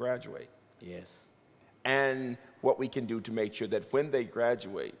never graduate. Yes. And what we can do to make sure that when they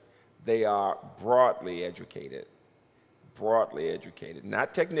graduate, they are broadly educated, broadly educated,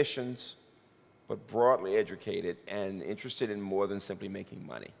 not technicians, but broadly educated and interested in more than simply making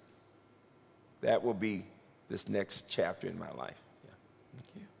money. That will be this next chapter in my life. Yeah. Thank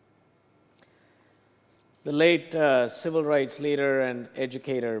you. The late civil rights leader and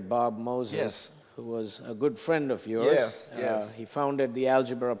educator Bob Moses, Yes. who was a good friend of yours. Yes, yes. He founded the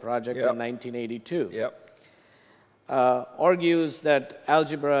Algebra Project Yep. in 1982. Yep. Argues that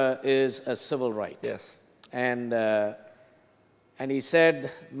algebra is a civil right. Yes. And he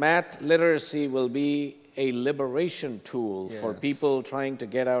said math literacy will be a liberation tool for Yes. people trying to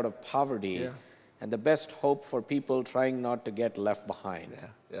get out of poverty, Yeah. and the best hope for people trying not to get left behind. Yeah,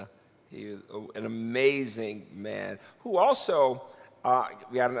 yeah. He was an amazing man who also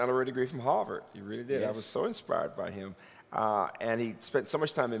got an honorary degree from Harvard. He really did. I Yes. was so inspired by him. And he spent so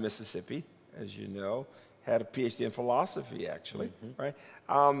much time in Mississippi, as you know, had a PhD in philosophy, actually, right?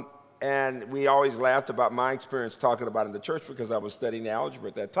 And we always laughed about my experience talking about it in the church because I was studying algebra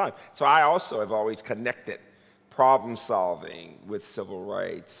at that time. So I also have always connected problem solving with civil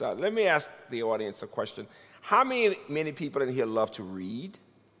rights. Let me ask the audience a question. How many people in here love to read?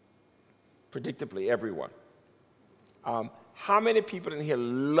 Predictably, everyone. How many people in here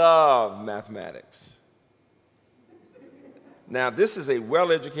love mathematics? Now, this is a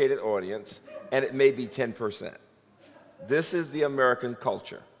well-educated audience, and it may be 10%. This is the American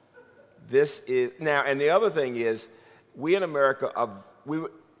culture. This is, now, and the other thing is, we in America,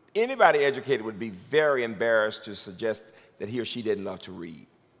 anybody educated would be very embarrassed to suggest that he or she didn't love to read.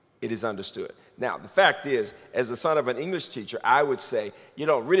 It is understood. Now, the fact is, as the son of an English teacher, I would say you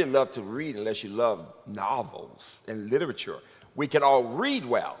don't really love to read unless you love novels and literature. We can all read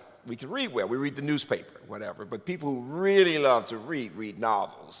well. We can read well. We read the newspaper, whatever. But people who really love to read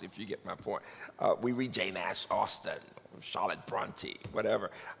novels, if you get my point. We read Jane Austen, Charlotte Bronte,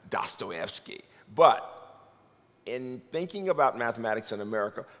 whatever, Dostoevsky. But in thinking about mathematics in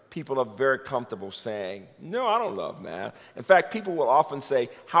America, people are very comfortable saying, no, I don't love math. In fact, people will often say,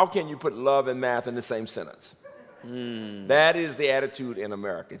 how can you put love and math in the same sentence? That is the attitude in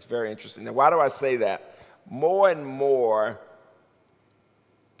America. It's very interesting. Now, why do I say that? More and more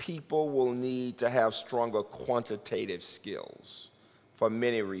people will need to have stronger quantitative skills for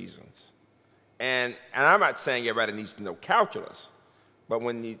many reasons. And I'm not saying everybody needs to know calculus, but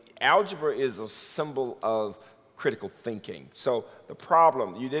algebra is a symbol of critical thinking. So the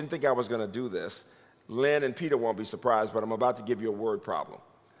problem, you didn't think I was going to do this. Lynn and Peter won't be surprised, but I'm about to give you a word problem.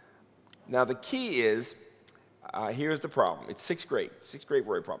 Now the key is, here's the problem. It's sixth grade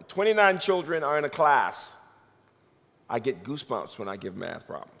word problem. 29 children are in a class. I get goosebumps when I give math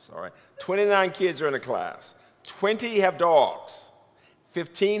problems, all right? 29 kids are in a class. 20 have dogs.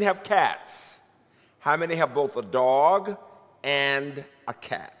 15 have cats. How many have both a dog and a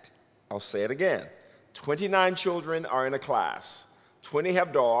cat? I'll say it again. 29 children are in a class. 20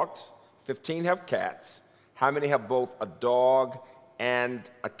 have dogs. 15 have cats. How many have both a dog and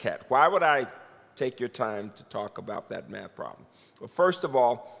a cat? Why would I take your time to talk about that math problem? Well, first of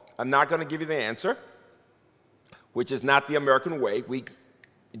all, I'm not going to give you the answer, which is not the American way. We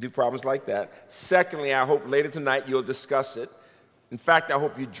do problems like that. Secondly, I hope later tonight you'll discuss it. In fact, I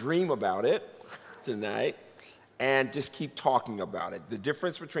hope you dream about it tonight and just keep talking about it. The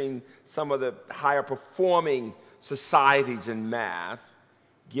difference between some of the higher performing societies in math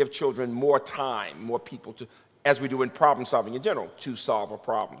give children more time, more people to, as we do in problem solving in general, to solve a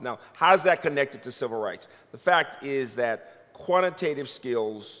problem. Now, how is that connected to civil rights? The fact is that quantitative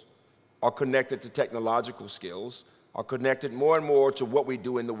skills are connected to technological skills, are connected more and more to what we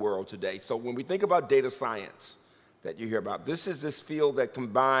do in the world today. So when we think about data science that you hear about, this is this field that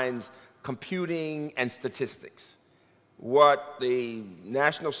combines computing and statistics. What the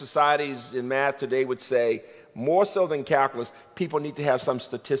national societies in math today would say, more so than calculus, people need to have some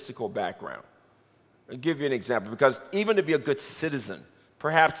statistical background. I'll give you an example, because even to be a good citizen,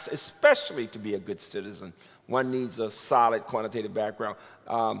 perhaps especially to be a good citizen, one needs a solid quantitative background.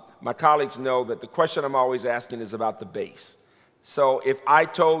 My colleagues know that the question I'm always asking is about the base. So if I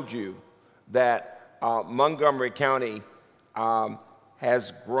told you that Montgomery County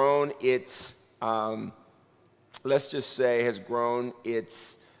has grown its, let's just say, has grown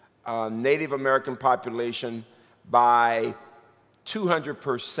its Native American population by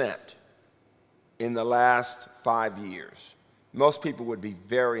 200% in the last 5 years, most people would be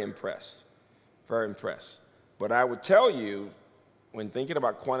very impressed, very impressed. But I would tell you, when thinking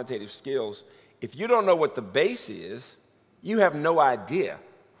about quantitative skills, if you don't know what the base is, you have no idea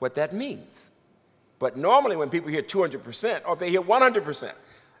what that means. But normally when people hear 200%, or if they hear 100%,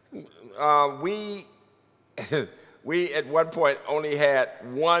 we at one point only had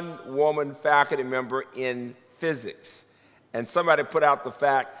one woman faculty member in physics. And somebody put out the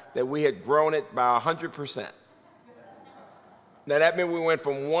fact that we had grown it by 100%. Now that meant we went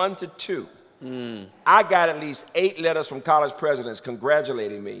from 1 to 2. I got at least 8 letters from college presidents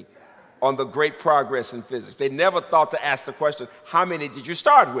congratulating me on the great progress in physics. They never thought to ask the question, how many did you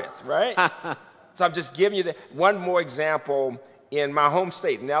start with, right? So I'm just giving you one more example. In my home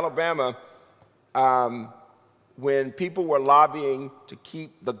state, in Alabama, when people were lobbying to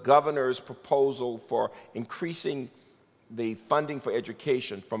keep the governor's proposal for increasing the funding for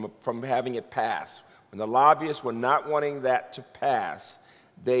education from having it pass, when the lobbyists were not wanting that to pass,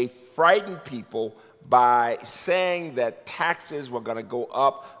 they frightened people by saying that taxes were going to go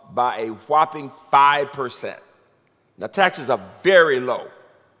up by a whopping 5%. Now, taxes are very low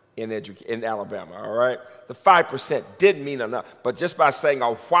in Alabama, all right? The 5% didn't mean enough, but just by saying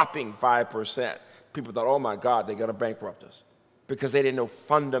a whopping 5%, people thought, oh my God, they're going to bankrupt us, because they didn't know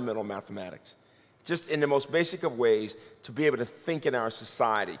fundamental mathematics. Just in the most basic of ways, to be able to think in our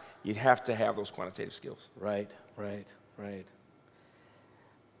society, you'd have to have those quantitative skills. Right.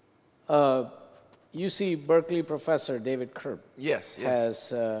 UC Berkeley professor David Kerb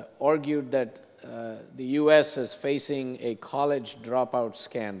has argued that the U.S. is facing a college dropout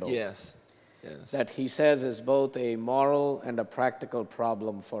scandal. That he says is both a moral and a practical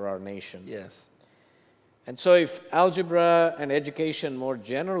problem for our nation. And so if algebra and education more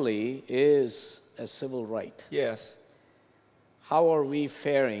generally is a civil right, how are we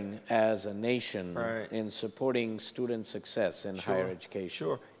faring as a nation in supporting student success in higher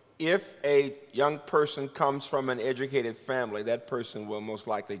education? If a young person comes from an educated family, that person will most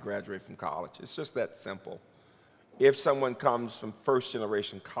likely graduate from college. It's just that simple. If someone comes from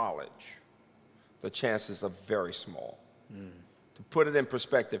first-generation college, the chances are very small. To put it in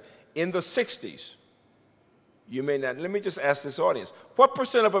perspective, in the 60s, you may not, let me just ask this audience, what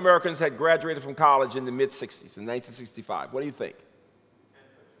percent of Americans had graduated from college in the mid-60s, in 1965? What do you think? 10%.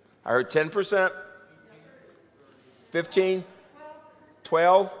 I heard 10%? 15?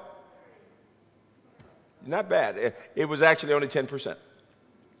 12? Not bad. It was actually only 10%.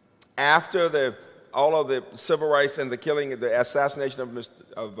 After all of the civil rights and the killing, the assassination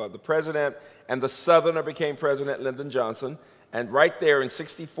of the president, and the Southerner became president, Lyndon Johnson, and right there in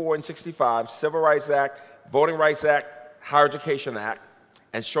 64 and 65, Civil Rights Act, Voting Rights Act, Higher Education Act,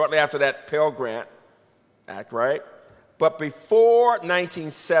 and shortly after that, Pell Grant Act, right? But before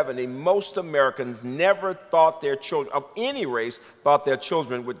 1970, most Americans never thought their children, of any race, thought their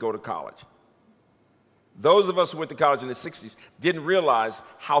children would go to college. Those of us who went to college in the 60s didn't realize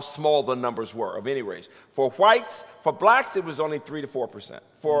how small the numbers were of any race. For whites, for blacks, it was only 3 to 4%.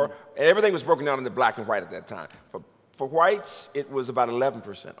 Everything was broken down into black and white at that time. For whites, it was about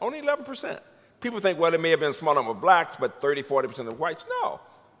 11%, only 11%. People think, well, it may have been a small number of blacks, but 30, 40% of whites, no.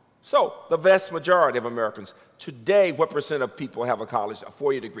 So the vast majority of Americans. Today, what percent of people have a college, a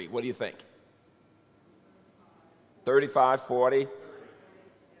 4-year degree? What do you think? 35, 40?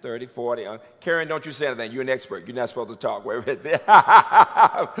 30, 40. Karen, don't you say anything. You're an expert. You're not supposed to talk.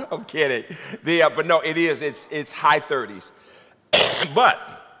 I'm kidding. But no, it is. It's high 30s. But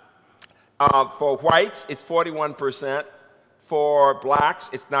for whites, it's 41%. For blacks,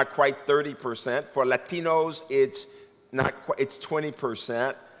 it's not quite 30%. For Latinos, it's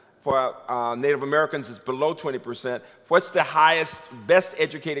 20%. For Native Americans, it's below 20%. What's the highest, best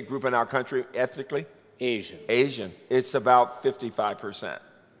educated group in our country ethnically? Asian. Asian. It's about 55%.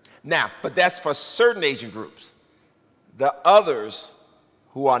 Now, but that's for certain Asian groups. The others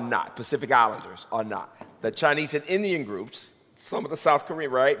who are not, Pacific Islanders are not. The Chinese and Indian groups, some of the South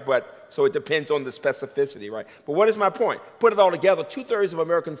Korean, right? But so it depends on the specificity, right? But what is my point? Put it all together, 2/3 of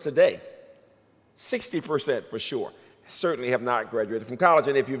Americans today, 60% for sure, certainly have not graduated from college.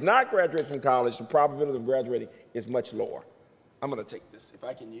 And if you've not graduated from college, the probability of graduating is much lower. I'm going to take this. If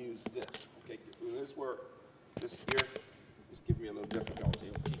I can use this. Okay, will this work? This here? It's giving me a little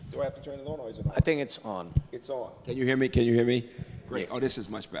difficulty. Do I have to turn it on or is it on? I think it's on. It's on. Can you hear me? Can you hear me? Great. Yes. Oh, this is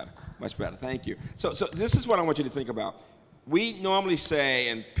much better. Much better. Thank you. So this is what I want you to think about. We normally say,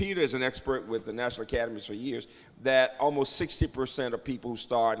 and Peter is an expert with the National Academies for years, that almost 60% of people who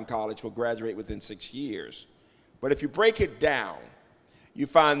start in college will graduate within 6 years. But if you break it down, you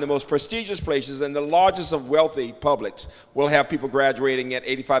find the most prestigious places and the largest of wealthy publics will have people graduating at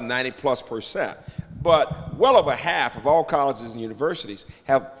 85, 90+%. But well over half of all colleges and universities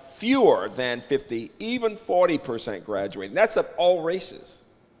have fewer than 50, even 40% graduating. That's of all races.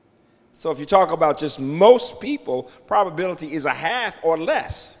 So if you talk about just most people, probability is a half or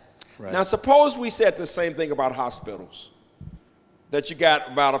less. Right. Now suppose we said the same thing about hospitals, that you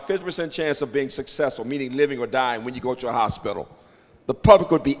got about a 50% chance of being successful, meaning living or dying when you go to a hospital. The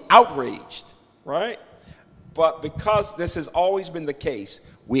public would be outraged, right? But because this has always been the case,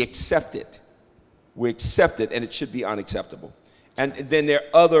 we accept it. We accept it, and it should be unacceptable. And then there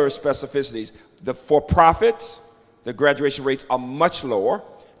are other specificities. The for-profits, the graduation rates are much lower.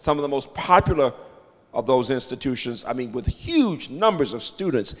 Some of the most popular of those institutions, I mean, with huge numbers of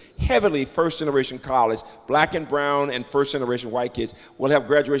students, heavily first-generation college, black and brown and first-generation white kids will have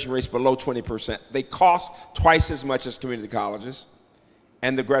graduation rates below 20%. They cost twice as much as community colleges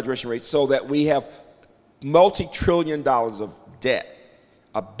and the graduation rate, so that we have multi-trillion dollars of debt,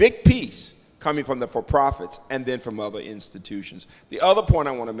 a big piece coming from the for-profits and then from other institutions. The other point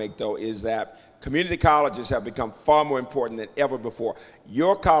I want to make, though, is that community colleges have become far more important than ever before.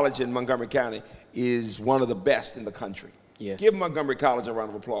 Your college in Montgomery County is one of the best in the country. Yes. Give Montgomery College a round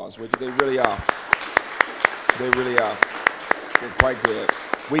of applause, which they really are. They really are. They're quite good.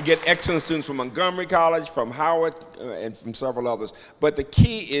 We get excellent students from Montgomery College, from Howard, and from several others. But the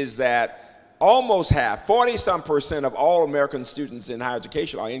key is that almost half, 40-some% of all American students in higher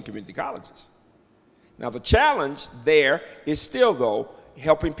education are in community colleges. Now, the challenge there is still, though,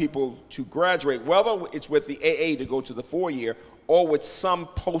 helping people to graduate, whether it's with the AA to go to the 4-year or with some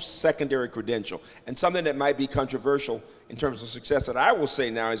post-secondary credential. And something that might be controversial in terms of success that I will say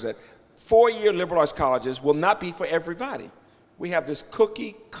now is that 4-year liberal arts colleges will not be for everybody. We have this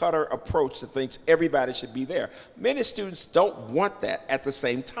cookie-cutter approach that thinks everybody should be there. Many students don't want that at the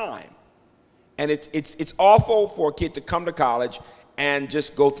same time. And it's awful for a kid to come to college and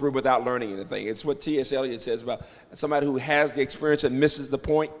just go through without learning anything. It's what T.S. Eliot says about somebody who has the experience and misses the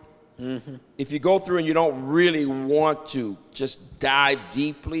point. Mm-hmm. If you go through and you don't really want to just dive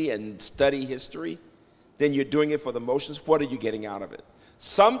deeply and study history, then you're doing it for the motions. What are you getting out of it?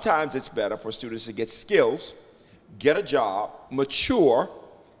 Sometimes it's better for students to get skills, get a job, mature,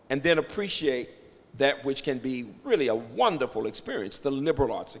 and then appreciate that which can be really a wonderful experience, the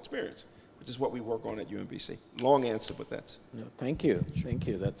liberal arts experience, which is what we work on at UMBC. Long answer, but that's... No, thank you. Thank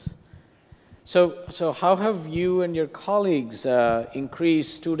you. That's... So how have you and your colleagues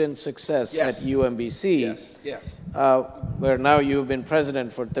increased student success at UMBC? Yes, yes. Where now you've been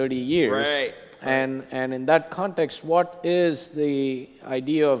president for 30 years. Right. And in that context, what is the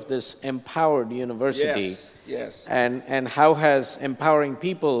idea of this empowered university? Yes, yes. And how has empowering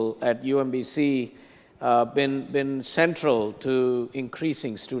people at UMBC been central to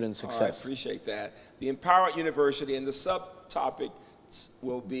increasing student success? I appreciate that. The Empowered University, and the subtopic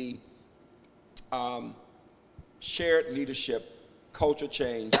will be shared leadership, culture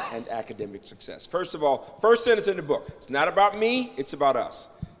change, and academic success. First of all, first sentence in the book, it's not about me, it's about us.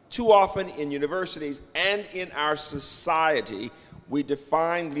 Too often in universities and in our society, we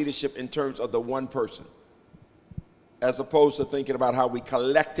define leadership in terms of the one person, as opposed to thinking about how we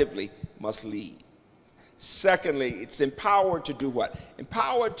collectively must lead. Secondly, it's empowered to do what?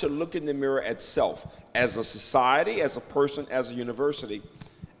 Empowered to look in the mirror at self, as a society, as a person, as a university,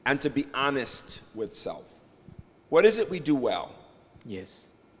 and to be honest with self. What is it we do well? Yes.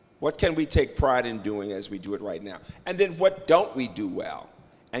 What can we take pride in doing as we do it right now? And then what don't we do well?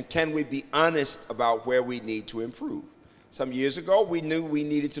 And can we be honest about where we need to improve? Some years ago, we knew we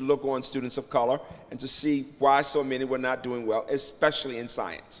needed to look on students of color and to see why so many were not doing well, especially in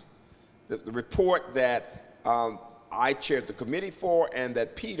science. The report that I chaired the committee for and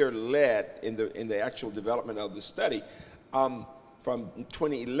that Peter led in the actual development of the study from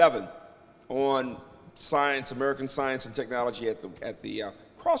 2011 on science, American science and technology at the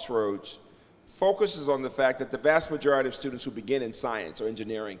crossroads, focuses on the fact that the vast majority of students who begin in science or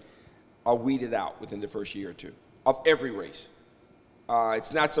engineering are weeded out within the first year or two of every race.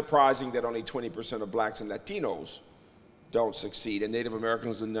 It's not surprising that only 20% of blacks and Latinos don't succeed, and Native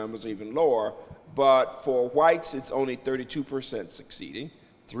Americans, the numbers are even lower, but for whites, it's only 32% succeeding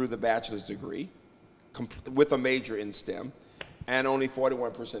through the bachelor's degree with a major in STEM, and only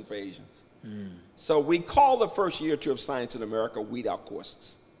 41% for Asians. So we call the first year or two of science in America weed out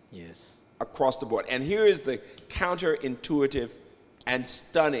courses. Yes. Across the board. And here is the counterintuitive and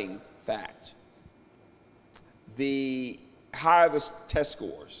stunning fact. The higher the test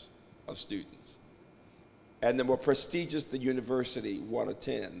scores of students, and the more prestigious the university one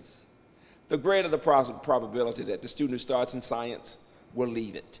attends, the greater the probability that the student who starts in science will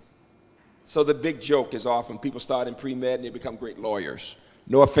leave it. So the big joke is often people start in pre-med and they become great lawyers.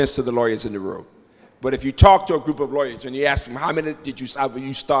 No offense to the lawyers in the room. But if you talk to a group of lawyers and you ask them, how many did you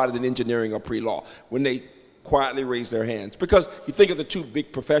started in engineering or pre-law? When they quietly raise their hands. Because you think of the two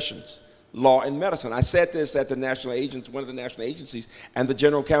big professions, law and medicine. I said this at the national agency, one of the national agencies, and the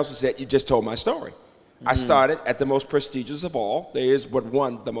general counsel said, you just told my story. I started at the most prestigious of all. There is but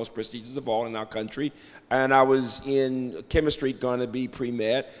one, the most prestigious of all in our country. And I was in chemistry, going to be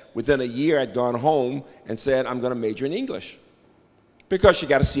pre-med. Within a year, I'd gone home and said, I'm going to major in English, because you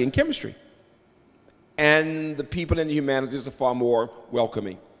got to see in chemistry. And the people in the humanities are far more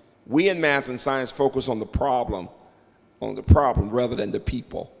welcoming. We in math and science focus on the problem rather than the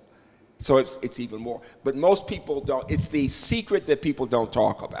people. So it's even more. But most people don't. It's the secret that people don't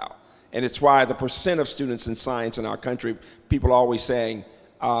talk about. And it's why the percent of students in science in our country, people are always saying,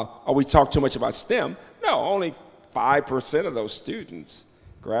 oh, we talk too much about STEM. No, only 5% of those students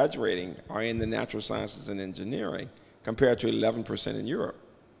graduating are in the natural sciences and engineering, compared to 11% in Europe.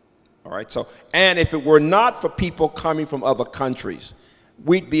 All right, so, and if it were not for people coming from other countries,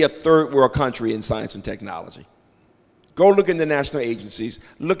 we'd be a third world country in science and technology. Go look in the national agencies,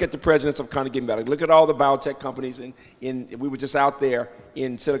 look at the presidents of Carnegie Mellon, look at all the biotech companies we were just out there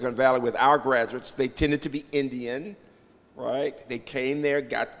in Silicon Valley with our graduates. They tended to be Indian, right? They came there,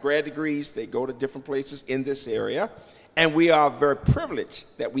 got grad degrees, they go to different places in this area, and we are very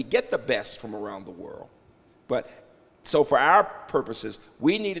privileged that we get the best from around the world. But, so for our purposes,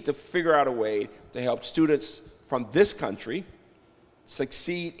 we needed to figure out a way to help students from this country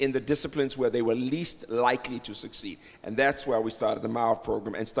succeed in the disciplines where they were least likely to succeed. And that's why we started the MILE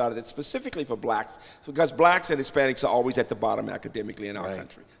program, and started it specifically for blacks, because blacks and Hispanics are always at the bottom academically in our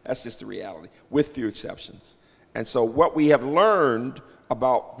country. That's just the reality, with few exceptions. And so what we have learned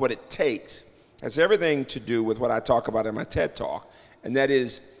about what it takes has everything to do with what I talk about in my TED Talk, and that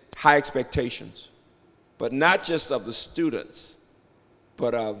is high expectations, but not just of the students,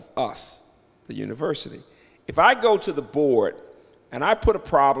 but of us, the university. If I go to the board and I put a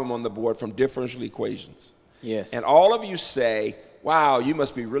problem on the board from differential equations, yes, and all of you say, wow, you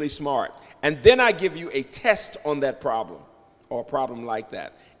must be really smart, and then I give you a test on that problem, or a problem like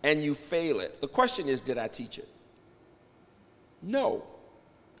that, and you fail it, the question is, did I teach it? No,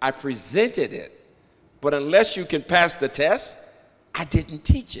 I presented it, but unless you can pass the test, I didn't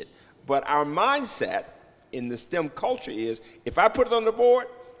teach it. But our mindset in the STEM culture is, if I put it on the board,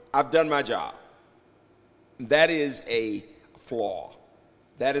 I've done my job. That is a flaw.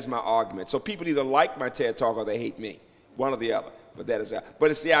 That is my argument. So people either like my TED Talk or they hate me, one or the other. But that is,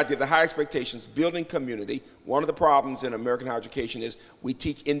 but it's the idea of the high expectations, building community. One of the problems in American higher education is we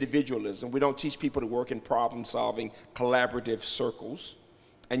teach individualism. We don't teach people to work in problem-solving, collaborative circles.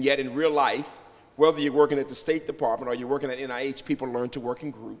 And yet in real life, whether you're working at the State Department or you're working at NIH, people learn to work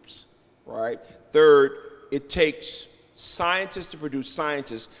in groups, right? Third, it takes scientists to produce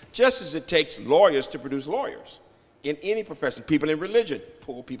scientists, just as it takes lawyers to produce lawyers. In any profession, people in religion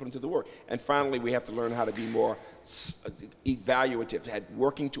pull people into the work. And finally, we have to learn how to be more evaluative, at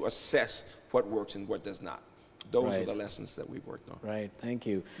working to assess what works and what does not. Those are the lessons that we've worked on. Right, thank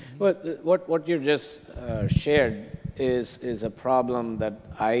you. Mm-hmm. What you just shared is a problem that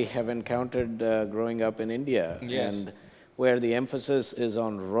I have encountered growing up in India. Yes. And where the emphasis is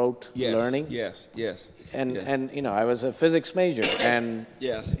on rote learning. Yes, yes. And you know, I was a physics major, and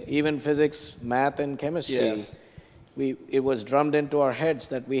even physics, math, and chemistry, it was drummed into our heads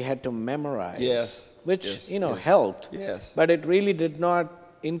that we had to memorize, which you know helped. Yes. But it really did not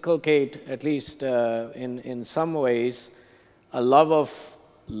inculcate, at least in some ways, a love of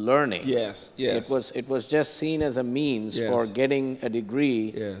learning. Yes, yes. It was just seen as a means for getting a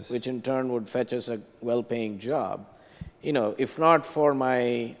degree, which in turn would fetch us a well-paying job. You know, if not for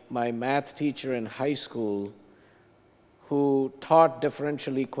my math teacher in high school, who taught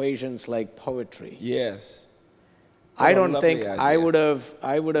differential equations like poetry. Yes. I don't think I would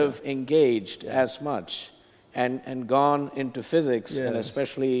have engaged as much and gone into physics, and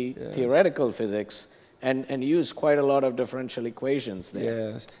especially theoretical physics, and used quite a lot of differential equations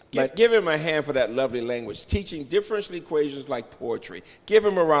there. Yes. Give him a hand for that lovely language. Teaching differential equations like poetry. Give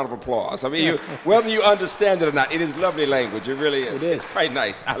him a round of applause. I mean, whether you understand it or not, it is lovely language. It really is. It is. It's quite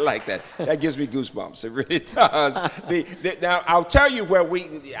nice. I like that. That gives me goosebumps. It really does. Now, I'll tell you where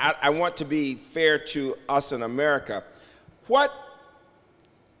I want to be fair to us in America.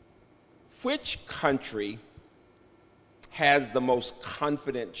 Which country has the most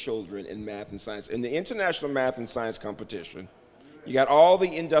confident children in math and science? In the international math and science competition, you got all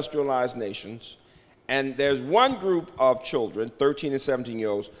the industrialized nations, and there's one group of children, 13 and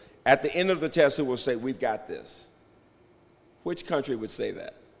 17-year-olds, at the end of the test who will say, we've got this. Which country would say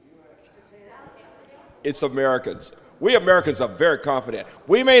that? It's Americans. We Americans are very confident.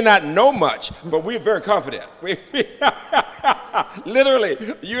 We may not know much, but we're very confident. Literally,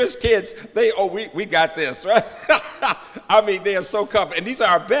 U.S. kids, we got this, right? I mean, they are so confident. And these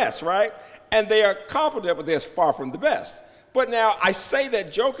are our best, right? And they are competent, but they're far from the best. But now I say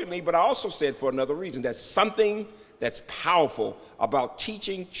that jokingly, but I also say it for another reason. There's something that's powerful about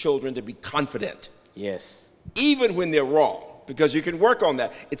teaching children to be confident. Yes. Even when they're wrong, because you can work on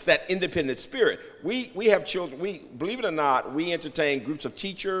that. It's that independent spirit. We have children, believe it or not, we entertain groups of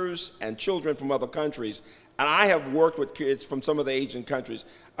teachers and children from other countries. And I have worked with kids from some of the Asian countries.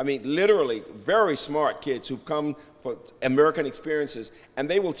 I mean, literally, very smart kids who've come for American experiences, and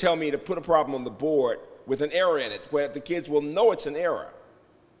they will tell me to put a problem on the board with an error in it, where the kids will know it's an error.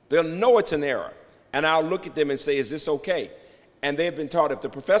 They'll know it's an error. And I'll look at them and say, is this okay? And they've been taught if the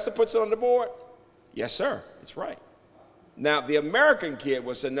professor puts it on the board, yes, sir, it's right. Now, the American kid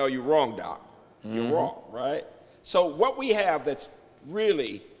will say, no, you're wrong, Doc. You're wrong, right? So what we have that's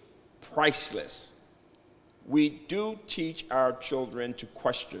really priceless, we do teach our children to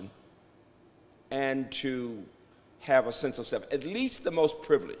question and to have a sense of self, at least the most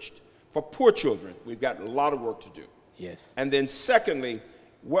privileged. For poor children, we've got a lot of work to do. Yes. And then secondly,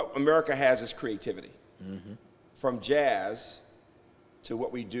 what America has is creativity. From jazz to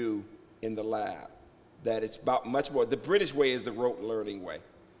what we do in the lab. That it's about much more. The British way is the rote learning way.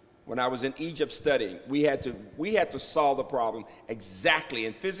 When I was in Egypt studying, we had to solve the problem exactly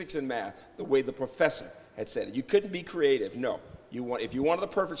in physics and math the way the professor had said it. You couldn't be creative. No. If you wanted the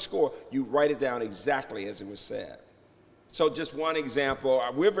perfect score, you write it down exactly as it was said. So just one example,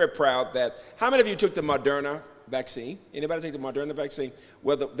 we're very proud that, how many of you took the Moderna vaccine? Anybody take the Moderna vaccine?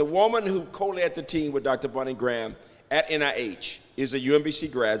 Well, the woman who co-led the team with Dr. Bunny Graham at NIH is a UMBC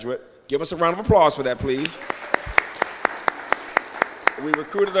graduate. Give us a round of applause for that, please. We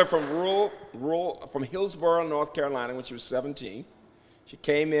recruited her from from Hillsborough, North Carolina when she was 17. She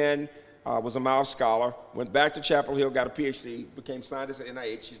came in, was a Miles Scholar, went back to Chapel Hill, got a PhD, became scientist at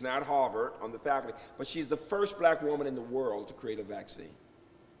NIH. She's now at Harvard on the faculty, but she's the first black woman in the world to create a vaccine.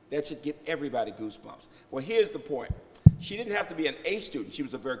 That should give everybody goosebumps. Well, here's the point. She didn't have to be an A student. She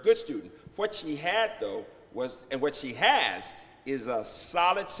was a very good student. What she had, though, was, and what she has, is a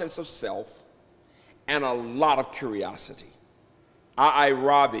solid sense of self and a lot of curiosity. I.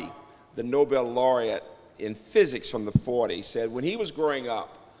 Rabi, the Nobel laureate in physics from the 40s, said when he was growing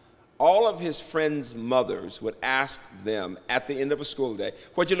up, all of his friends' mothers would ask them at the end of a school day,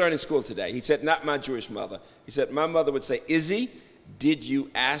 what'd you learn in school today? He said, not my Jewish mother. He said, my mother would say, Izzy, did you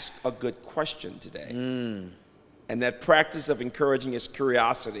ask a good question today? And that practice of encouraging his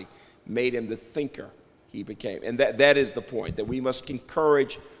curiosity made him the thinker he became. And that is the point, that we must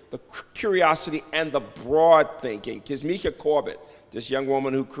encourage the curiosity and the broad thinking. Kiplinger Corbett, this young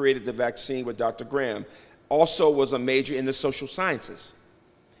woman who created the vaccine with Dr. Graham, also was a major in the social sciences.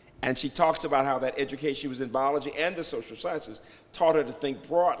 And she talks about how that education, she was in biology and the social sciences, taught her to think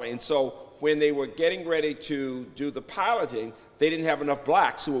broadly. And so when they were getting ready to do the piloting, they didn't have enough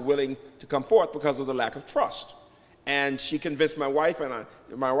blacks who were willing to come forth because of the lack of trust. And she convinced my wife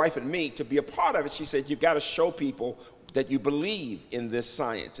and me to be a part of it. She said, you've got to show people that you believe in this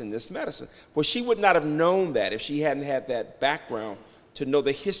science, in this medicine. Well, she would not have known that if she hadn't had that background to know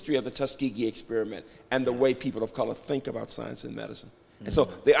the history of the Tuskegee experiment and the way people of color think about science and medicine. And so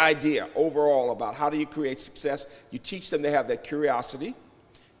the idea overall about how do you create success, you teach them to have that curiosity,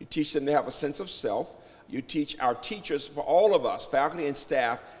 you teach them to have a sense of self, you teach our teachers, for all of us, faculty and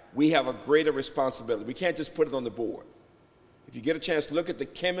staff, we have a greater responsibility. We can't just put it on the board. If you get a chance to look at the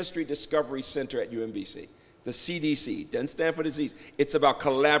Chemistry Discovery Center at UMBC, the CDC, doesn't stand for disease, it's about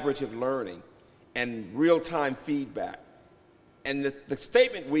collaborative learning and real-time feedback. And the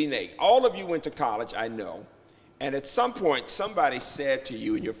statement we make, all of you went to college, I know, and at some point somebody said to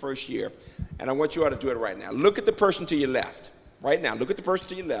you in your first year, and I want you all to do it right now, look at the person to your left, right now, look at the person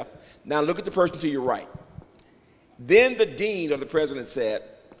to your left, now look at the person to your right. Then the dean or the president said,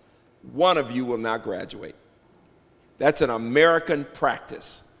 one of you will not graduate. That's an American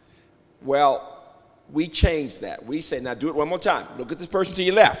practice. Well, we changed that. We say, now do it one more time. Look at this person to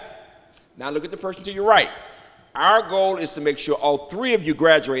your left. Now look at the person to your right. Our goal is to make sure all three of you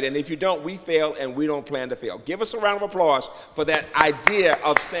graduate, and if you don't, we fail, and we don't plan to fail. Give us a round of applause for that idea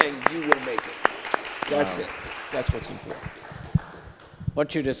of saying you will make it. That's it. That's what's important.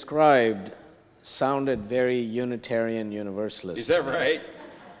 What you described sounded very Unitarian Universalist. Is that right?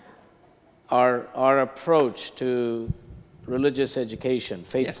 Our approach to religious education,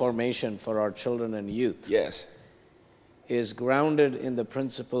 faith Yes. formation for our children and youth, Yes. is grounded in the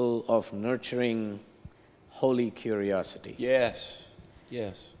principle of nurturing holy curiosity. Yes.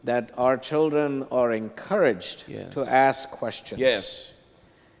 Yes. That our children are encouraged Yes. to ask questions. Yes.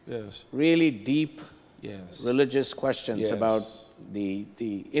 Yes. Really deep Yes. religious questions Yes. about the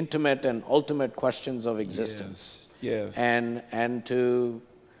intimate and ultimate questions of existence. Yes. Yes.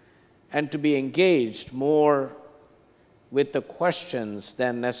 And to be engaged more with the questions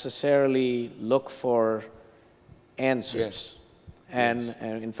than necessarily look for answers. Yes. And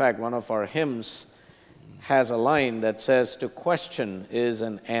in fact, one of our hymns has a line that says, "To question is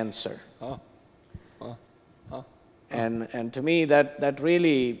an answer." And to me, that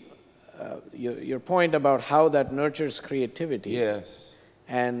really, your point about how that nurtures creativity. Yes.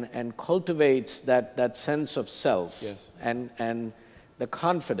 And cultivates that sense of self. Yes. And the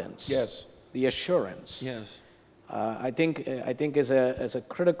confidence. Yes. The assurance. Yes. I think is a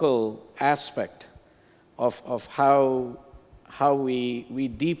critical aspect of how we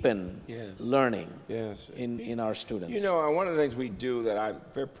deepen Yes. learning Yes. in our students. You know, one of the things we do that I'm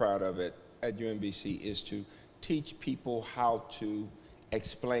very proud of at UMBC is to teach people how to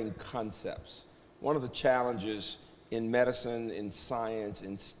explain concepts. One of the challenges in medicine, in science,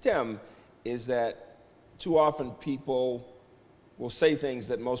 in STEM is that too often people will say things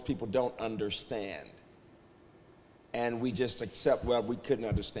that most people don't understand. And we just accept, well, we couldn't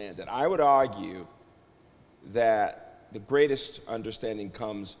understand it. I would argue that the greatest understanding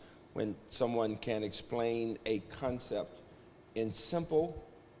comes when someone can explain a concept in simple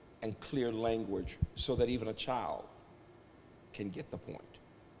and clear language so that even a child can get the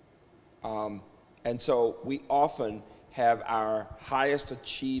point. And so we often have our highest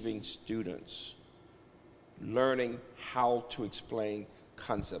achieving students learning how to explain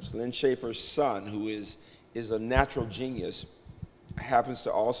concepts. Lynn Schaefer's son, who is a natural genius, happens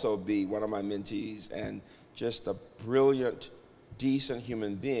to also be one of my mentees and just a brilliant, decent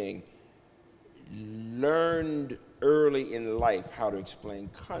human being, learned early in life how to explain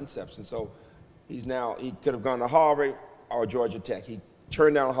concepts. And so he could have gone to Harvard or Georgia Tech. He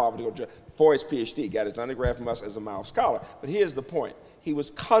turned down Harvard to go for his PhD, got his undergrad from us as a Miles Scholar. But here's the point. He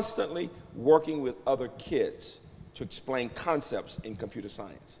was constantly working with other kids to explain concepts in computer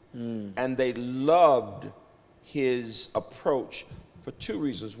science. And they loved his approach for two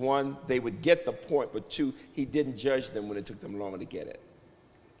reasons. One, they would get the point, but two, he didn't judge them when it took them longer to get it.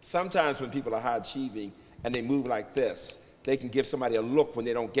 Sometimes when people are high achieving and they move like this, they can give somebody a look when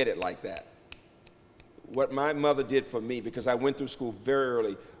they don't get it like that. What my mother did for me, because I went through school very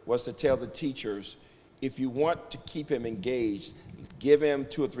early, was to tell the teachers, if you want to keep him engaged, give him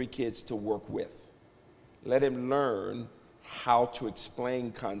 2 or 3 kids to work with. Let him learn how to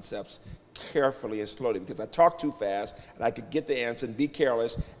explain concepts carefully and slowly, because I talked too fast and I could get the answer and be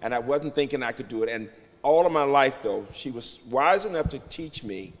careless, and I wasn't thinking I could do it. And all of my life, though, she was wise enough to teach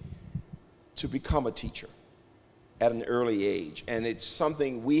me to become a teacher at an early age. And it's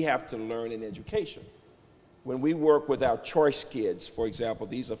something we have to learn in education. When we work with our choice kids, for example,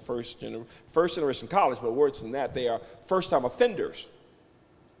 these are first generation college, but worse than that, they are first-time offenders.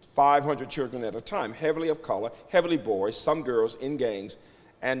 500 children at a time, heavily of color, heavily boys, some girls in gangs,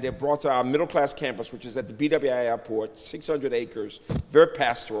 and they're brought to our middle-class campus, which is at the BWI airport, 600 acres, very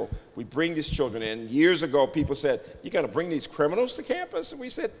pastoral. We bring these children in. Years ago, people said, "You're going to bring these criminals to campus?" And we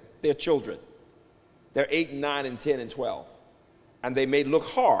said, "They're children. They're 8, 9, and 10, and 12. And they may look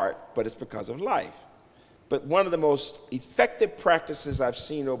hard, but it's because of life." But one of the most effective practices I've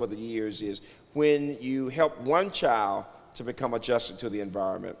seen over the years is when you help one child to become adjusted to the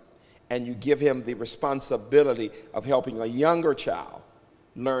environment, and you give him the responsibility of helping a younger child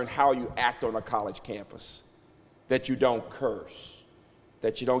learn how you act on a college campus, that you don't curse,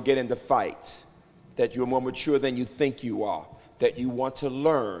 that you don't get into fights, that you're more mature than you think you are, that you want to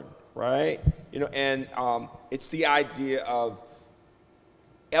learn, right? You know, and it's the idea of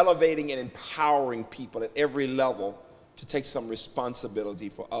elevating and empowering people at every level to take some responsibility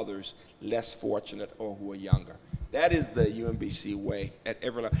for others less fortunate or who are younger. That is the UMBC way at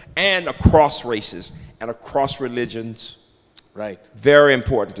every level, and across races and across religions. Right. Very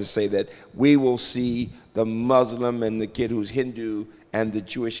important to say that we will see the Muslim and the kid who's Hindu and the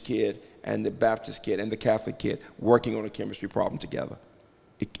Jewish kid and the Baptist kid and the Catholic kid working on a chemistry problem together.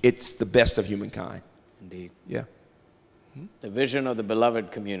 It's the best of humankind. Indeed. Yeah. The vision of the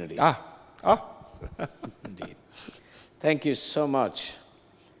beloved community. Indeed. Thank you so much,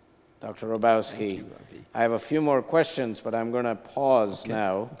 Dr. Hrabowski. Thank you, Ravi. I have a few more questions, but I'm going to pause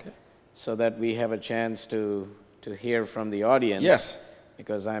now so that we have a chance to hear from the audience. Yes.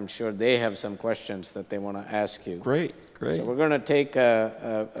 Because I'm sure they have some questions that they want to ask you. Great, great. So we're going to take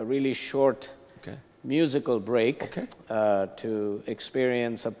a really short musical break to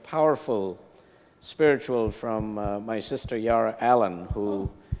experience a powerful spiritual from my sister Yara Allen, who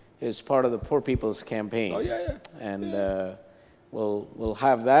is part of the Poor People's Campaign. And we'll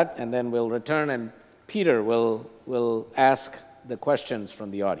have that, and then we'll return, and Peter will ask the questions from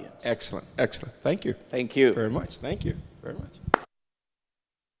the audience. Excellent, excellent. Thank you. Thank you. Very much. Thank you very much.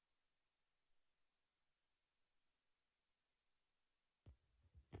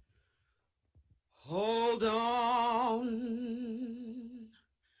 Hold on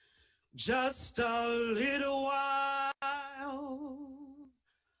just a little while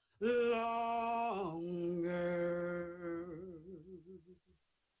longer.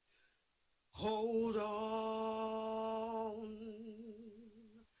 Hold on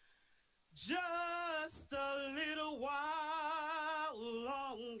just a little while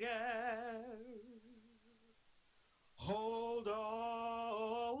longer. Hold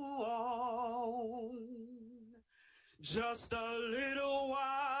on just a little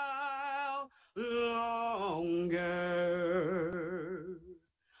while longer.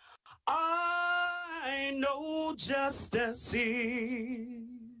 I know justice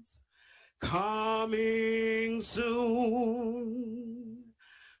is coming soon.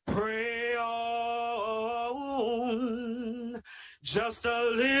 Pray on just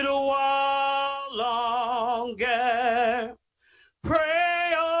a little while longer.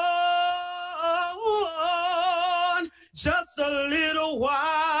 Pray on just a little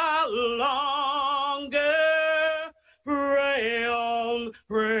while longer. Pray on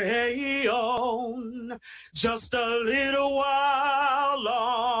just a little while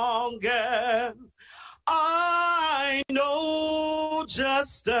longer. I know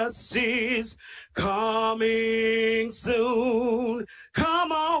justice is coming soon.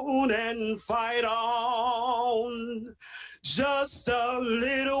 Come on and fight on just a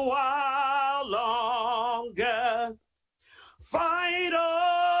little while longer. Fight on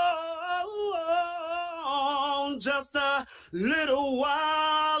just a little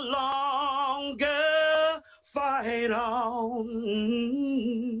while longer. Fight on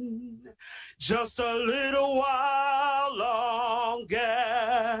just a little while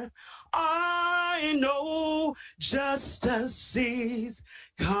longer. I know justice is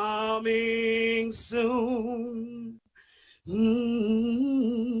coming soon.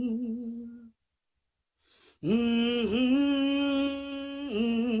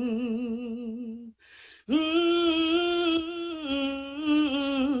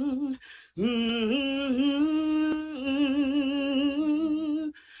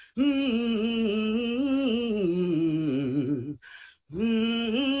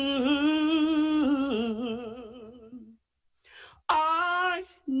 I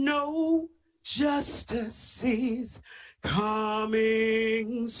know justice is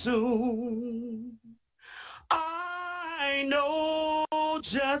coming soon. I know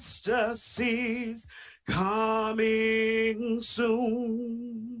justice is coming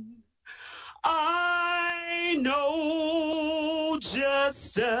soon. I know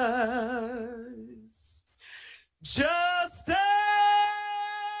justice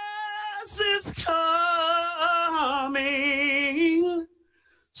is coming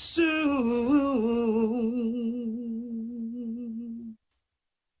soon.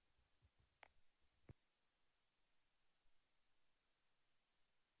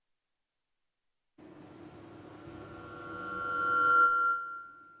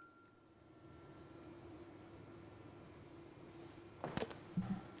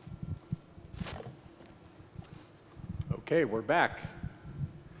 Okay, we're back.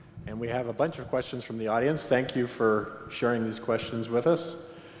 And we have a bunch of questions from the audience. Thank you for sharing these questions with us.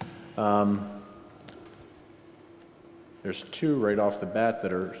 There's two right off the bat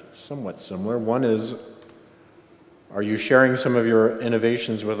that are somewhat similar. One is, are you sharing some of your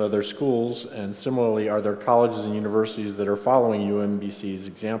innovations with other schools? And similarly, are there colleges and universities that are following UMBC's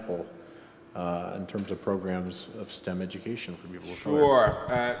example in terms of programs of STEM education for people of color? Sure.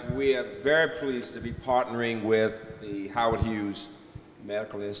 We are very pleased to be partnering with the Howard Hughes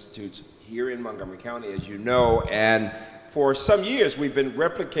Medical Institutes here in Montgomery County, as you know, and for some years we've been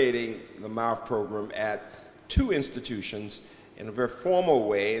replicating the MOUF program at two institutions in a very formal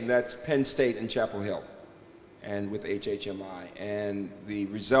way, and that's Penn State and Chapel Hill, and with HHMI, and the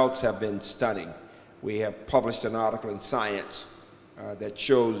results have been stunning. We have published an article in Science that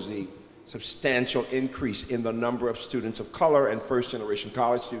shows the substantial increase in the number of students of color and first-generation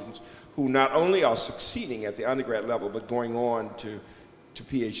college students who not only are succeeding at the undergrad level, but going on to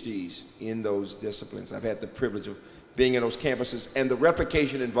PhDs in those disciplines. I've had the privilege of being in those campuses, and the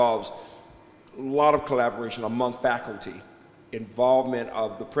replication involves a lot of collaboration among faculty, involvement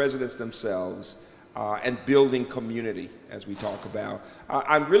of the presidents themselves, and building community, as we talk about.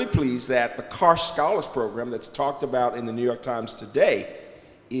 I'm really pleased that the Karsh Scholars Program that's talked about in the New York Times today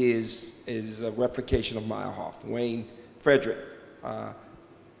is a replication of Meyerhoff. Wayne Frederick,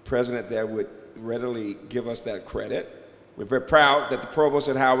 president there, would readily give us that credit. We're very proud that the provost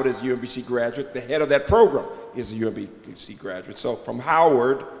at Howard is a UMBC graduate. The head of that program is a UMBC graduate. So from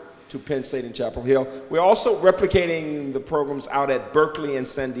Howard to Penn State and Chapel Hill. We're also replicating the programs out at Berkeley and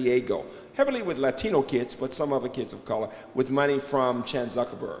San Diego, heavily with Latino kids, but some other kids of color, with money from Chan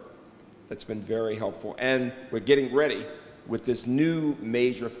Zuckerberg. That's been very helpful. And we're getting ready with this new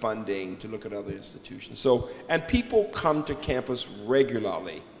major funding to look at other institutions. So, and people come to campus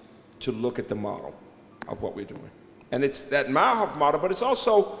regularly to look at the model of what we're doing. And it's that Mauhoff model, but it's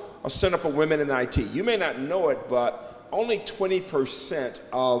also a Center for Women in IT. You may not know it, but only 20%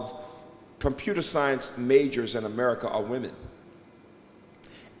 of computer science majors in America are women.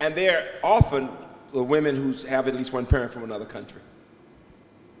 And they're often the women who have at least one parent from another country.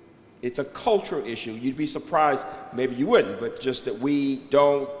 It's a cultural issue. You'd be surprised, maybe you wouldn't, but just that we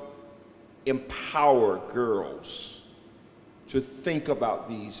don't empower girls to think about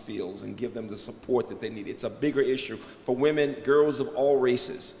these fields and give them the support that they need. It's a bigger issue for women, girls of all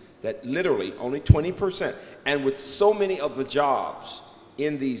races, that literally only 20%, and with so many of the jobs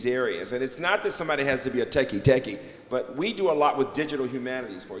in these areas. And it's not that somebody has to be a techie, but we do a lot with digital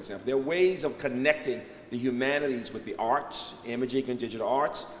humanities, for example. There are ways of connecting the humanities with the arts, imaging and digital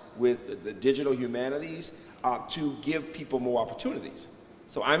arts, with the digital humanities to give people more opportunities.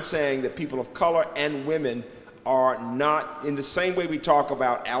 So I'm saying that people of color and women are not, in the same way we talk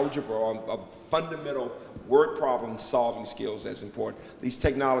about algebra or fundamental word problem solving skills as important, these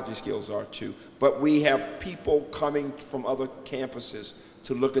technology skills are too. But we have people coming from other campuses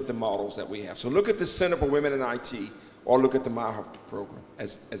to look at the models that we have. So look at the Center for Women in IT or look at the Mauhoff program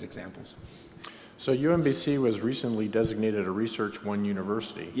as examples. So UMBC was recently designated a Research One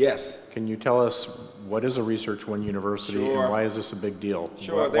University. Yes. Can you tell us what is a Research One University Sure. and why is this a big deal?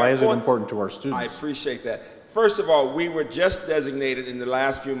 Sure. Why is it important to our students? I appreciate that. First of all, we were just designated in the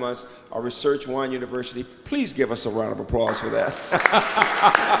last few months a Research One University. Please give us a round of applause for that.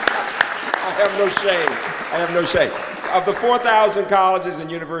 I have no shame. I have no shame. Of the 4,000 colleges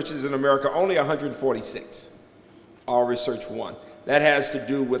and universities in America, only 146 are Research One. That has to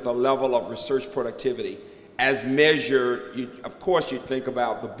do with a level of research productivity as measured, of course you'd think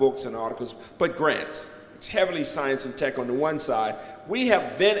about the books and articles, but grants. It's heavily science and tech on the one side. We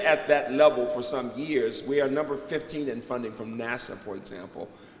have been at that level for some years. We are number 15 in funding from NASA, for example,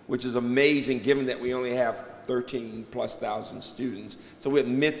 which is amazing given that we only have 13,000+ students. So we're a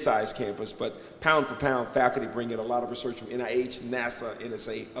mid-sized campus, but pound for pound, faculty bring in a lot of research from NIH, NASA,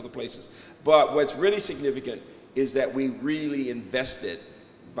 NSA, other places. But what's really significant is that we really invested,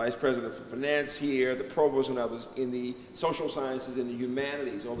 Vice President for Finance here, the Provost and others, in the social sciences and the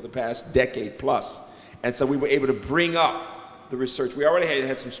humanities over the past decade plus. And so we were able to bring up the research. We already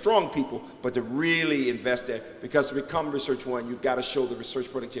had some strong people, but to really invest there, because to become Research One, you've got to show the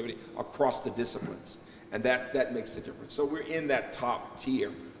research productivity across the disciplines. And that makes the difference. So we're in that top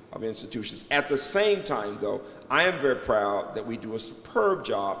tier of institutions. At the same time, though, I am very proud that we do a superb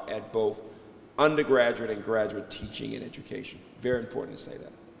job at both undergraduate and graduate teaching and education. Very important to say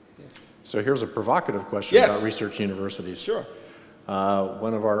that. Yes. So here's a provocative question about research universities. Sure.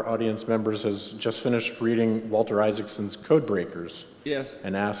 One of our audience members has just finished reading Walter Isaacson's Codebreakers. Yes.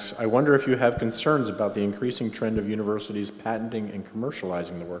 And asks, I wonder if you have concerns about the increasing trend of universities patenting and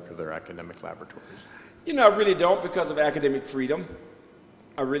commercializing the work of their academic laboratories. You know, I really don't, because of academic freedom.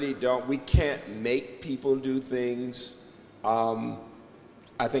 I really don't. We can't make people do things.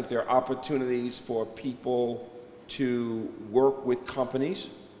 I think there are opportunities for people to work with companies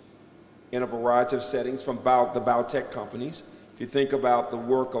in a variety of settings, from the biotech companies. If you think about the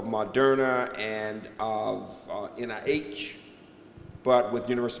work of Moderna and of NIH, but with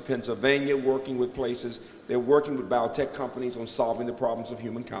University of Pennsylvania working with places, they're working with biotech companies on solving the problems of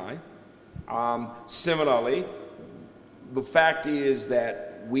humankind. Similarly, the fact is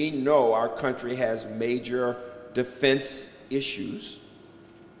that we know our country has major defense issues,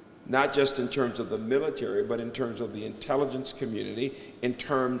 not just in terms of the military, but in terms of the intelligence community, in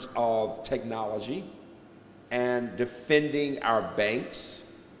terms of technology, and defending our banks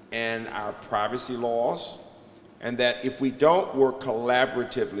and our privacy laws. And that if we don't work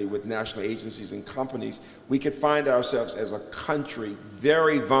collaboratively with national agencies and companies, we could find ourselves as a country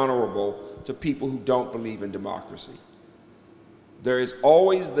very vulnerable to people who don't believe in democracy. There is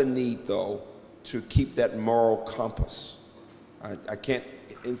always the need, though, to keep that moral compass. I can't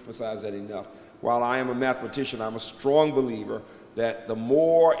emphasize that enough. While I am a mathematician, I'm a strong believer that the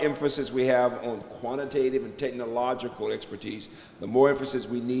more emphasis we have on quantitative and technological expertise, the more emphasis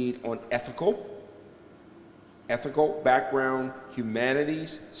we need on ethical background,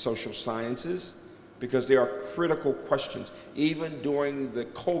 humanities, social sciences, because there are critical questions. Even during the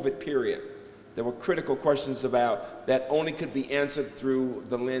COVID period, there were critical questions about that only could be answered through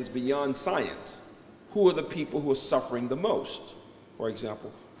the lens beyond science. Who are the people who are suffering the most, for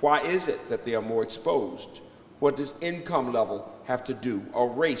example? Why is it that they are more exposed? What does income level have to do, or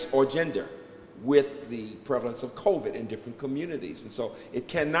race or gender, with the prevalence of COVID in different communities? And so it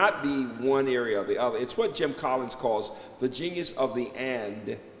cannot be one area or the other. It's what Jim Collins calls the genius of the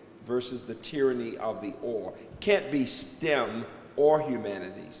and versus the tyranny of the or. It can't be STEM or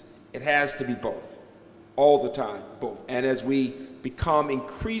humanities. It has to be both, all the time, both. And as we become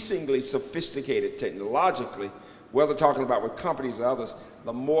increasingly sophisticated technologically, whether talking about with companies or others,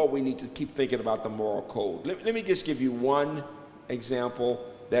 the more we need to keep thinking about the moral code. Let me just give you one example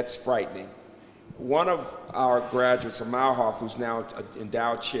that's frightening. One of our graduates, Mauhoff, who's now an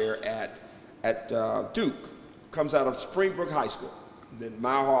endowed chair at Duke, comes out of Springbrook High School. Then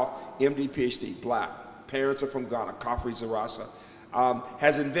Mauhoff, MD, PhD, black. Parents are from Ghana, Kafri Zarasa.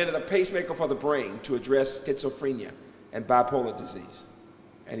 Has invented a pacemaker for the brain to address schizophrenia and bipolar disease.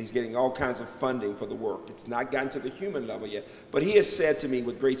 And he's getting all kinds of funding for the work. It's not gotten to the human level yet. But he has said to me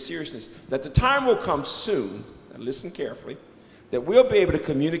with great seriousness that the time will come soon, and listen carefully, that we'll be able to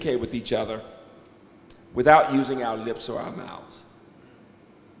communicate with each other without using our lips or our mouths.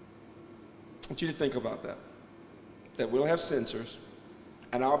 I want you to think about that. That we'll have sensors,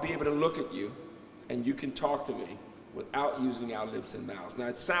 and I'll be able to look at you, and you can talk to me without using our lips and mouths. Now,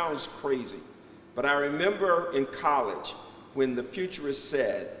 it sounds crazy, but I remember in college when the futurists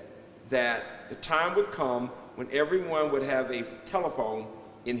said that the time would come when everyone would have a telephone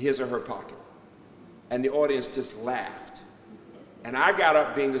in his or her pocket. And the audience just laughed. And I got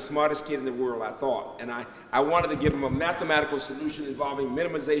up being the smartest kid in the world, I thought, and I wanted to give them a mathematical solution involving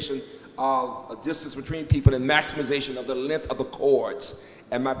minimization of a distance between people and maximization of the length of the cords.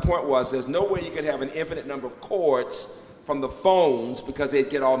 And my point was, there's no way you could have an infinite number of cords from the phones because they'd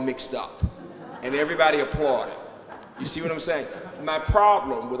get all mixed up. And everybody applauded. You see what I'm saying? My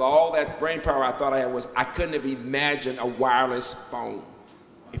problem with all that brain power I thought I had was I couldn't have imagined a wireless phone.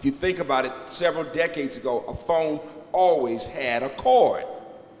 If you think about it, several decades ago, a phone always had a cord.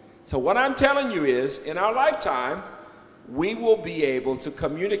 So what I'm telling you is, in our lifetime, we will be able to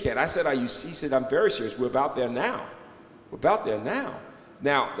communicate. I said, he said, I'm very serious. We're about there now. We're about there now.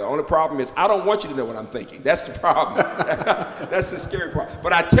 Now, the only problem is I don't want you to know what I'm thinking. That's the problem. That's the scary part.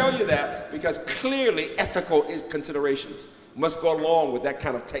 But I tell you that because clearly ethical considerations must go along with that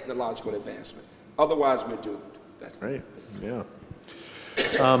kind of technological advancement. Otherwise, we're doomed. That's right. Yeah.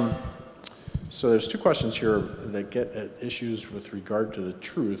 So there's two questions here that get at issues with regard to the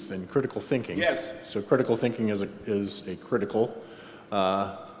truth and critical thinking. Yes. So critical thinking is a critical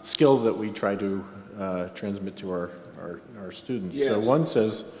skill that we try to transmit to our students. Yes. So one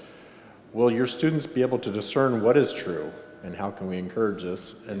says, will your students be able to discern what is true, and how can we encourage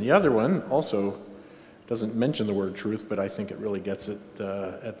this? And the other one also doesn't mention the word truth, but I think it really gets at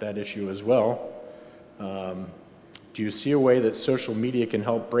that issue as well. Do you see a way that social media can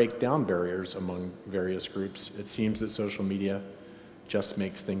help break down barriers among various groups? It seems that social media just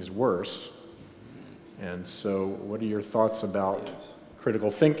makes things worse. And so what are your thoughts about critical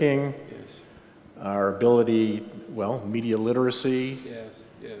thinking, our ability, well, media literacy,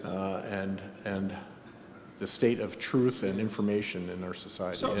 and the state of truth and information in our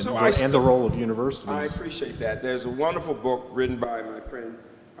society, and the role of universities? I appreciate that. There's a wonderful book written by my friend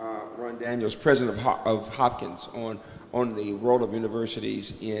Ron Daniels, president of Hopkins, on the role of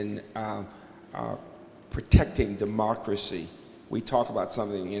universities in protecting democracy. We talk about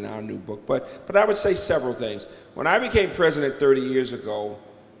something in our new book, but I would say several things. When I became president 30 years ago,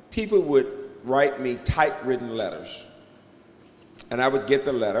 people would write me typewritten letters, and I would get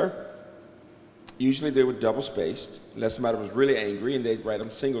the letter. Usually they were double-spaced, unless somebody was really angry, and they'd write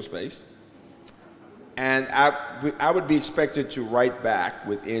them single-spaced. And I would be expected to write back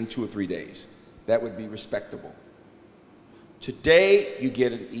within 2 or 3 days. That would be respectable. Today, you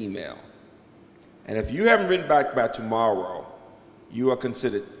get an email. And if you haven't written back by tomorrow, you are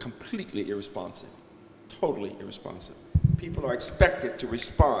considered completely irresponsive, totally irresponsive. People are expected to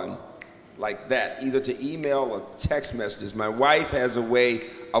respond like that, either to email or text messages. My wife has a way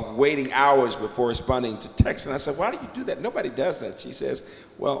of waiting hours before responding to text, and I said, why do you do that? Nobody does that. She says,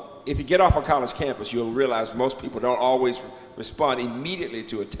 well, if you get off a college campus, you'll realize most people don't always respond immediately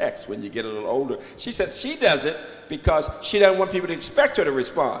to a text when you get a little older. She said she does it because she doesn't want people to expect her to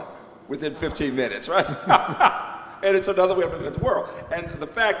respond within 15 minutes, right? And it's another way of looking at the world. And the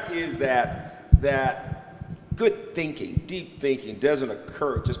fact is that good thinking, deep thinking, doesn't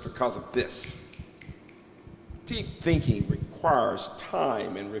occur just because of this. Deep thinking requires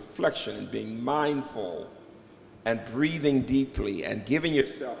time and reflection and being mindful and breathing deeply and giving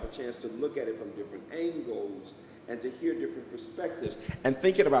yourself a chance to look at it from different angles and to hear different perspectives and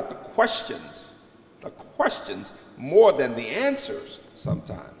thinking about the questions the questions more than the answers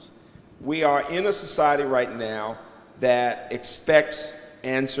sometimes. We are in a society right now that expects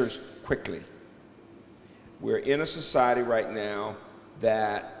answers quickly. We're in a society right now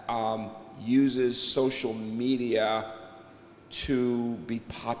that uses social media to be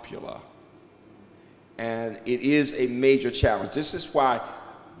popular. And it is a major challenge. This is why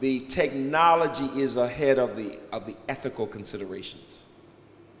the technology is ahead of the ethical considerations.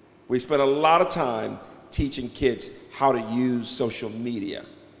 We spend a lot of time teaching kids how to use social media.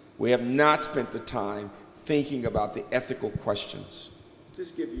 We have not spent the time thinking about the ethical questions.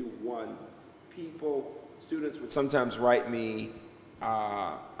 Just give you one. Students would sometimes write me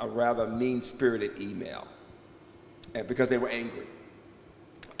a rather mean-spirited email because they were angry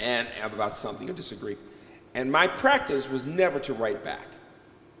and about something or disagree. And my practice was never to write back.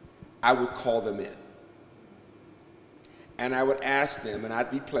 I would call them in. And I would ask them, and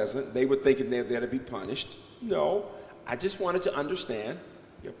I'd be pleasant. They would think they're there to be punished. No, I just wanted to understand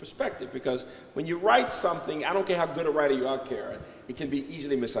your perspective, because when you write something, I don't care how good a writer you are, Karen, it can be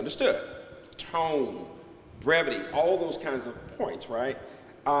easily misunderstood. Tone, brevity, all those kinds of points, right?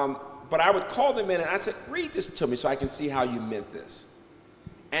 But I would call them in and I said, read this to me so I can see how you meant this.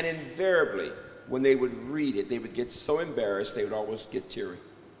 And invariably, when they would read it, they would get so embarrassed, they would always get teary.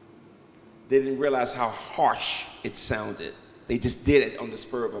 They didn't realize how harsh it sounded. They just did it on the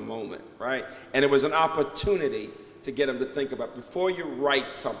spur of a moment, right? And it was an opportunity to get them to think about, before you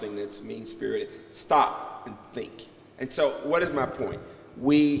write something that's mean-spirited, stop and think. And so what is my point?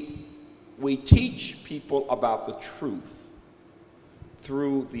 We teach people about the truth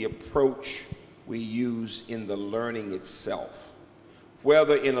through the approach we use in the learning itself.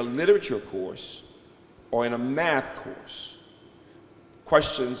 Whether in a literature course or in a math course,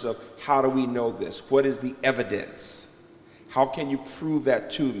 questions of how do we know this? What is the evidence? How can you prove that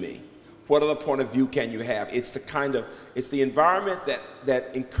to me? What other point of view can you have? It's the environment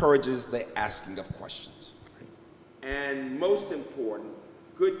that encourages the asking of questions. And most important,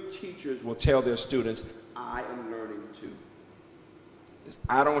 good teachers will tell their students, I am learning too.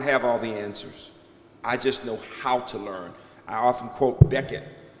 I don't have all the answers. I just know how to learn. I often quote Beckett,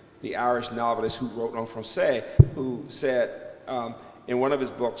 the Irish novelist who wrote En Français, who said in one of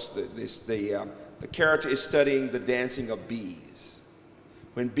his books, the character is studying the dancing of bees.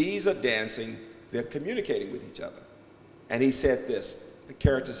 When bees are dancing, they're communicating with each other. And he said this, the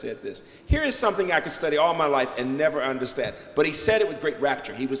character said this, here is something I could study all my life and never understand. But he said it with great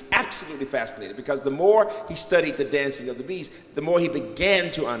rapture. He was absolutely fascinated, because the more he studied the dancing of the bees, the more he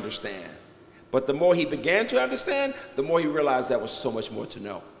began to understand. But the more he began to understand, the more he realized there was so much more to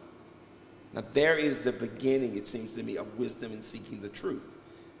know. Now there is the beginning, it seems to me, of wisdom in seeking the truth.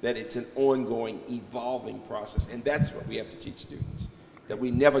 That it's an ongoing, evolving process. And that's what we have to teach students. That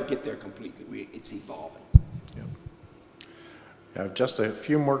we never get there completely. It's evolving. Yeah. I have just a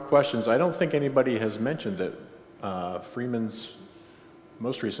few more questions. I don't think anybody has mentioned that Freeman's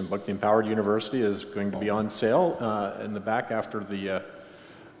most recent book, The Empowered University, is going to be on sale in the back after the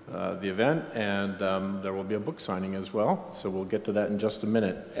event, and there will be a book signing as well, so we'll get to that in just a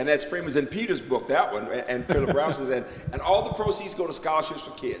minute. And that's Freeman's and Peter's book, that one, and Philip Rouse's, and all the proceeds go to scholarships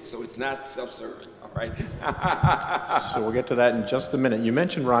for kids, so it's not self-serving, all right? So we'll get to that in just a minute. You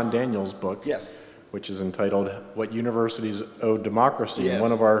mentioned Ron Daniels' book, yes, which is entitled What Universities Owe Democracy, yes. And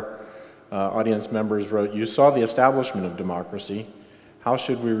one of our audience members wrote, you saw the establishment of democracy. How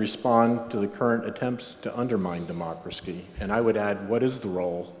should we respond to the current attempts to undermine democracy? And I would add, what is the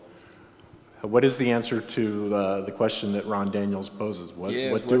role? What is the answer to the question that Ron Daniels poses? What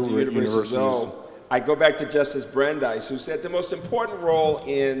do universities owe? I go back to Justice Brandeis, who said the most important role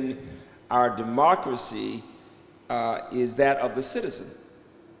in our democracy is that of the citizen.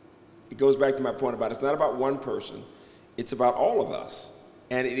 It goes back to my point about it's not about one person, it's about all of us.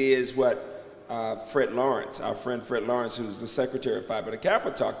 And it is what Fred Lawrence, our friend Fred Lawrence, who's the secretary of Phi Beta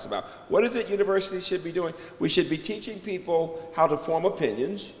Kappa, talks about. What is it universities should be doing? We should be teaching people how to form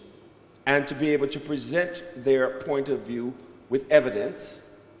opinions and to be able to present their point of view with evidence.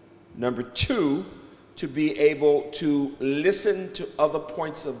 Number two, to be able to listen to other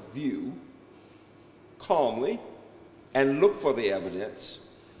points of view calmly and look for the evidence.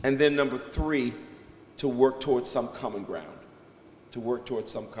 And then number three, to work towards some common ground. To work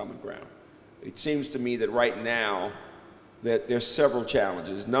towards some common ground. It seems to me that right now that there's several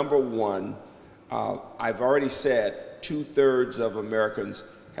challenges. Number one, I've already said 2/3 of Americans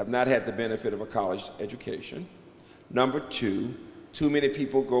have not had the benefit of a college education. Number two, too many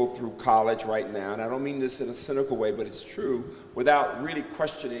people go through college right now, and I don't mean this in a cynical way, but it's true, without really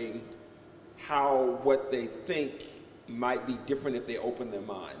questioning how what they think might be different if they open their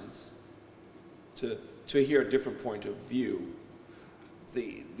minds. to hear a different point of view.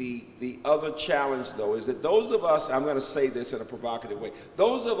 The other challenge, though, is that those of us, I'm going to say this in a provocative way,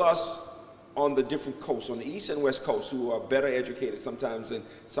 those of us on the different coasts, on the East and West Coast, who are better educated sometimes in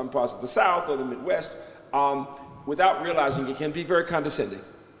some parts of the South or the Midwest, without realizing it, can be very condescending.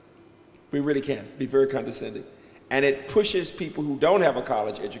 We really can be very condescending. And it pushes people who don't have a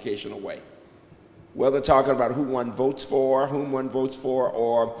college education away. Whether talking about whom one votes for,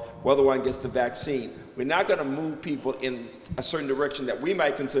 or whether one gets the vaccine. We're not going to move people in a certain direction that we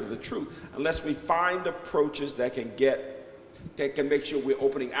might consider the truth unless we find approaches that can make sure we're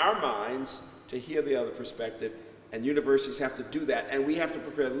opening our minds to hear the other perspective, and universities have to do that, and we have to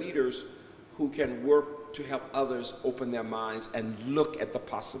prepare leaders who can work to help others open their minds and look at the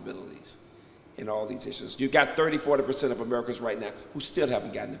possibilities in all these issues. You've got 30–40% of Americans right now who still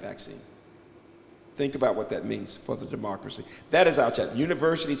haven't gotten the vaccine. Think about what that means for the democracy. That is our challenge.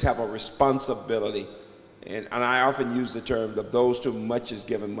 Universities have a responsibility, and I often use the term of those to whom much is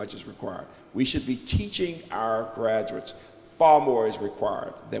given, much is required. We should be teaching our graduates. Far more is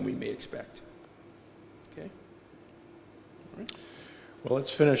required than we may expect. Okay? All right. Well,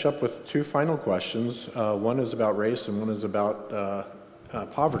 let's finish up with two final questions. One is about race and one is about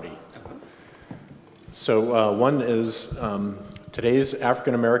poverty. So one is, does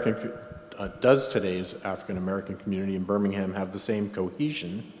today's African-American community in Birmingham have the same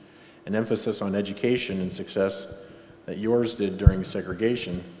cohesion and emphasis on education and success that yours did during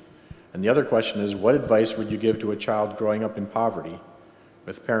segregation? And the other question is, what advice would you give to a child growing up in poverty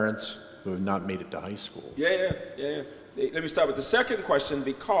with parents who have not made it to high school? Yeah. Let me start with the second question,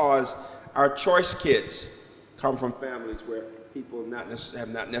 because our choice kids come from families where people have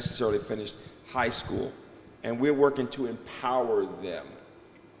not necessarily finished high school, and we're working to empower them.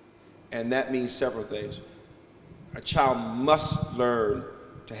 And that means several things. A child must learn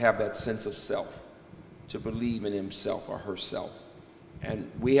to have that sense of self, to believe in himself or herself.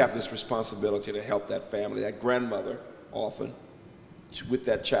 And we have this responsibility to help that family, that grandmother often, with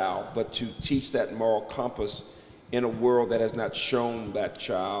that child, but to teach that moral compass in a world that has not shown that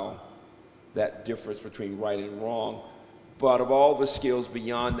child that difference between right and wrong. But of all the skills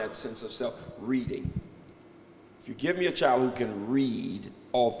beyond that sense of self, reading. If you give me a child who can read,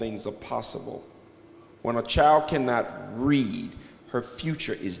 all things are possible. When a child cannot read, her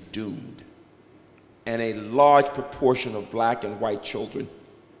future is doomed. And a large proportion of black and white children,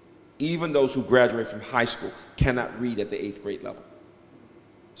 even those who graduate from high school, cannot read at the 8th grade level.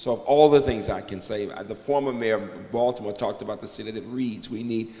 So of all the things I can say, the former mayor of Baltimore talked about the city that reads. We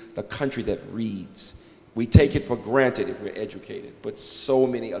need the country that reads. We take it for granted if we're educated, but so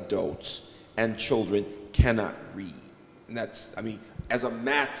many adults and children cannot read. And that's, I mean, as a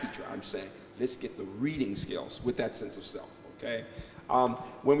math teacher, I'm saying, let's get the reading skills with that sense of self, okay?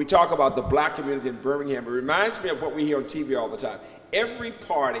 When we talk about the black community in Birmingham, it reminds me of what we hear on TV all the time. Every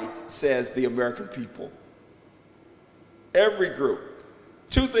party says the American people. Every group.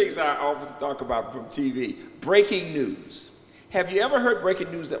 Two things I often talk about from TV. Breaking news. Have you ever heard breaking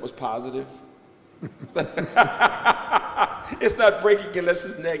news that was positive? It's not breaking unless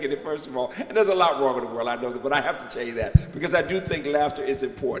it's negative, first of all. And there's a lot wrong in the world, I know that, but I have to tell you that because I do think laughter is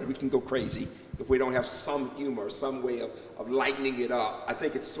important. We can go crazy if we don't have some humor, some way of lightening it up. I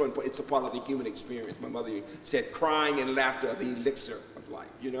think it's so important. It's a part of the human experience. My mother said crying and laughter are the elixir of life,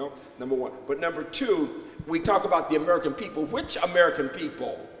 you know, number one. But number two, we talk about the American people. Which American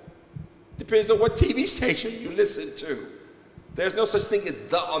people? Depends on what TV station you listen to. There's no such thing as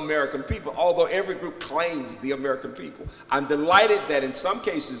the American people, although every group claims the American people. I'm delighted that in some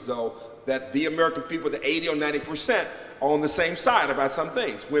cases, though, that the American people, the 80 or 90%, are on the same side about some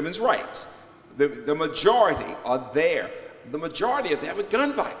things. Women's rights. The majority are there. The majority are there with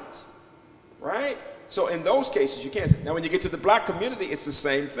gun violence, right? So in those cases, you can't say. Now, when you get to the black community, it's the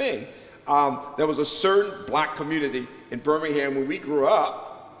same thing. There was a certain black community in Birmingham when we grew up.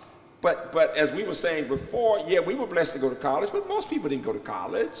 But as we were saying before, yeah, we were blessed to go to college, but most people didn't go to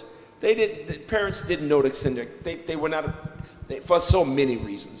college. The parents didn't know to send they were not, for so many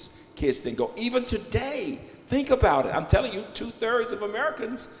reasons, kids didn't go. Even today, think about it. I'm telling you, 2/3 of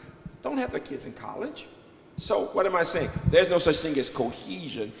Americans don't have their kids in college. So what am I saying? There's no such thing as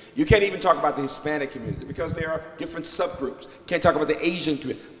cohesion. You can't even talk about the Hispanic community because there are different subgroups. Can't talk about the Asian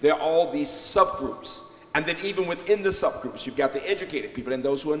community. There are all these subgroups. And then even within the subgroups, you've got the educated people and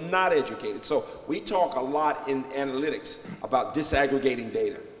those who are not educated. So we talk a lot in analytics about disaggregating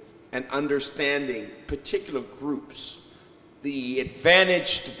data and understanding particular groups. The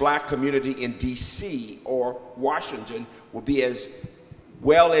advantaged black community in DC or Washington will be as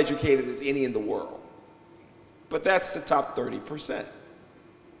well educated as any in the world. But that's the top 30%.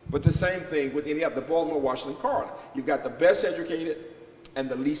 But the same thing with any other, the Baltimore-Washington corridor. You've got the best educated and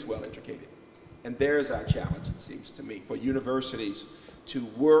the least well-educated. And there's our challenge, it seems to me, for universities to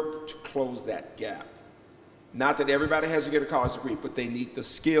work to close that gap. Not that everybody has to get a college degree, but they need the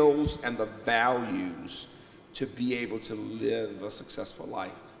skills and the values to be able to live a successful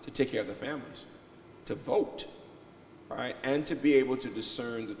life, to take care of their families, to vote, right? And to be able to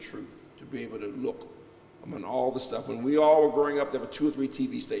discern the truth, to be able to look among all the stuff. When we all were growing up, there were 2 or 3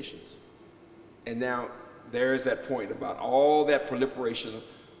 TV stations. And now there's that point about all that proliferation of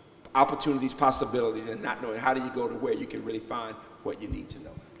opportunities, possibilities, and not knowing how do you go to where you can really find what you need to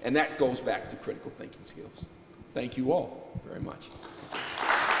know. And that goes back to critical thinking skills. Thank you all very much.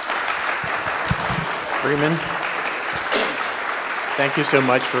 Freeman, thank you so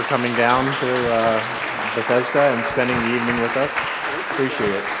much for coming down to Bethesda and spending the evening with us.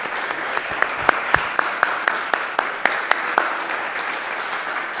 Appreciate it.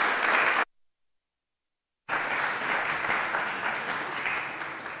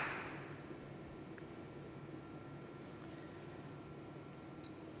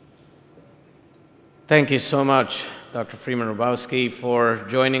 Thank you so much, Dr. Freeman Hrabowski, for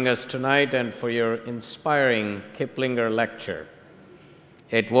joining us tonight and for your inspiring Kiplinger lecture.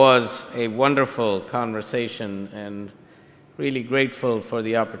 It was a wonderful conversation and really grateful for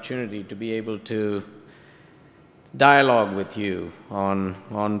the opportunity to be able to dialogue with you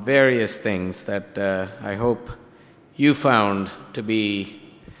on various things that I hope you found to be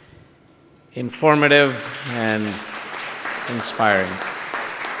informative and inspiring.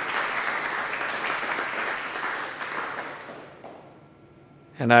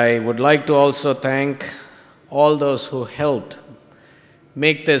 And I would like to also thank all those who helped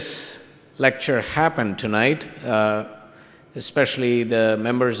make this lecture happen tonight, especially the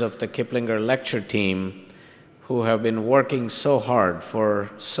members of the Kiplinger lecture team who have been working so hard for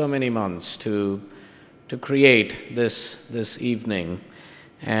so many months to create this evening.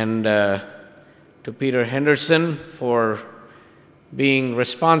 And to Peter Henderson for being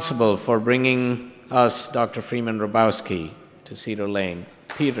responsible for bringing us Dr. Freeman Hrabowski to Cedar Lane.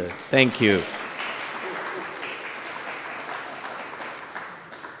 Peter, thank you.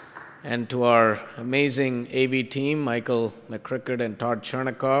 And to our amazing AV team, Michael McCrickard and Todd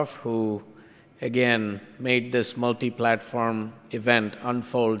Chernikoff, who again made this multi-platform event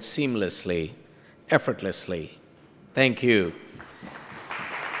unfold seamlessly, effortlessly. Thank you.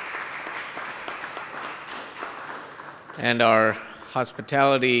 And our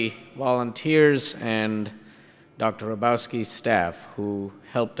hospitality volunteers and Dr. Hrabowski's staff who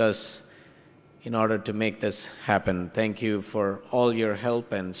helped us in order to make this happen. Thank you for all your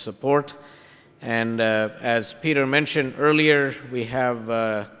help and support. And as Peter mentioned earlier, we have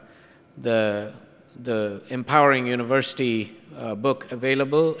the Empowering University book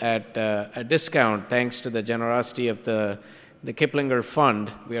available at a discount thanks to the generosity of the Kiplinger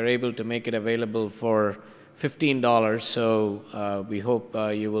Fund. We are able to make it available for $15, so we hope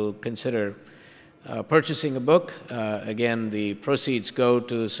you will consider purchasing a book. Again, the proceeds go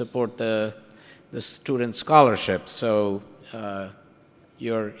to support the student scholarship, so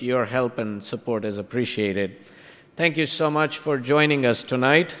your help and support is appreciated. Thank you so much for joining us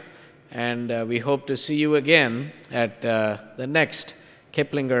tonight, and we hope to see you again at the next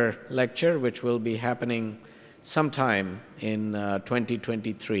Kiplinger lecture, which will be happening sometime in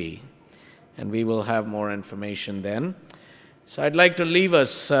 2023, and we will have more information then. So I'd like to leave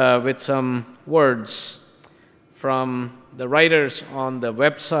us with some words from the writers on the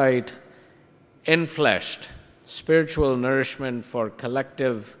website Enfleshed, Spiritual Nourishment for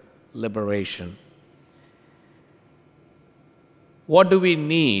Collective Liberation. What do we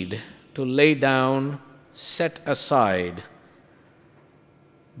need to lay down, set aside,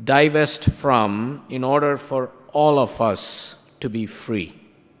 divest from in order for all of us to be free?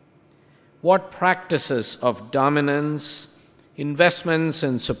 What practices of dominance, investments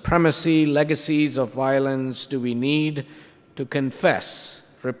in supremacy, legacies of violence do we need to confess,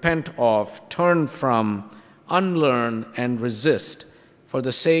 repent of, turn from, unlearn, and resist for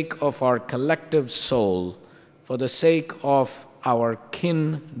the sake of our collective soul, for the sake of our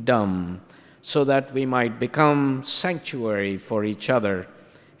kingdom, so that we might become sanctuary for each other,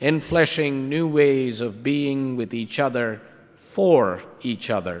 enfleshing new ways of being with each other, for each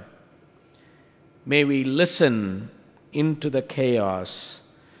other. May we listen into the chaos.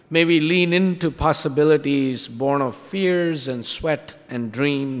 May we lean into possibilities born of fears and sweat and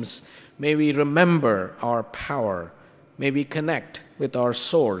dreams. May we remember our power. May we connect with our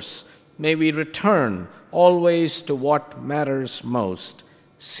source. May we return always to what matters most,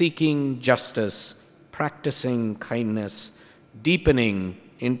 seeking justice, practicing kindness, deepening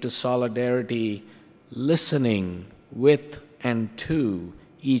into solidarity, listening with and to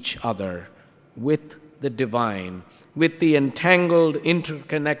each other, with the divine, with the entangled,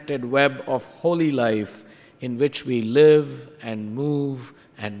 interconnected web of holy life in which we live and move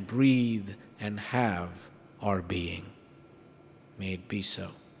and breathe and have our being. May it be so.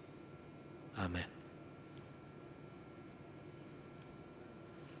 Amen.